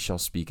that he shall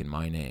speak in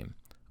my name,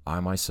 I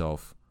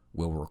myself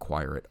will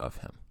require it of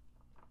him.'"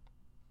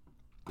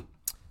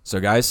 So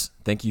guys,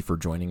 thank you for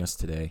joining us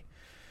today.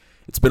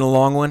 It's been a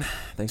long one.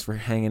 Thanks for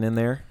hanging in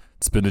there.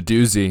 It's been a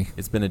doozy.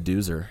 It's been a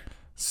doozer.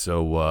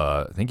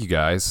 So thank you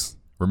guys.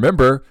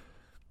 Remember,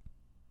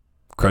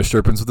 Crushed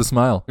opens with a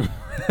smile.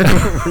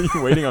 Were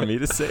you waiting on me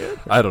to say it?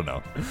 I don't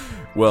know.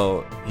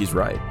 Well, he's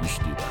right. You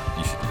should do that.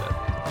 You should do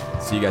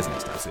that. See you guys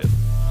next time. See ya.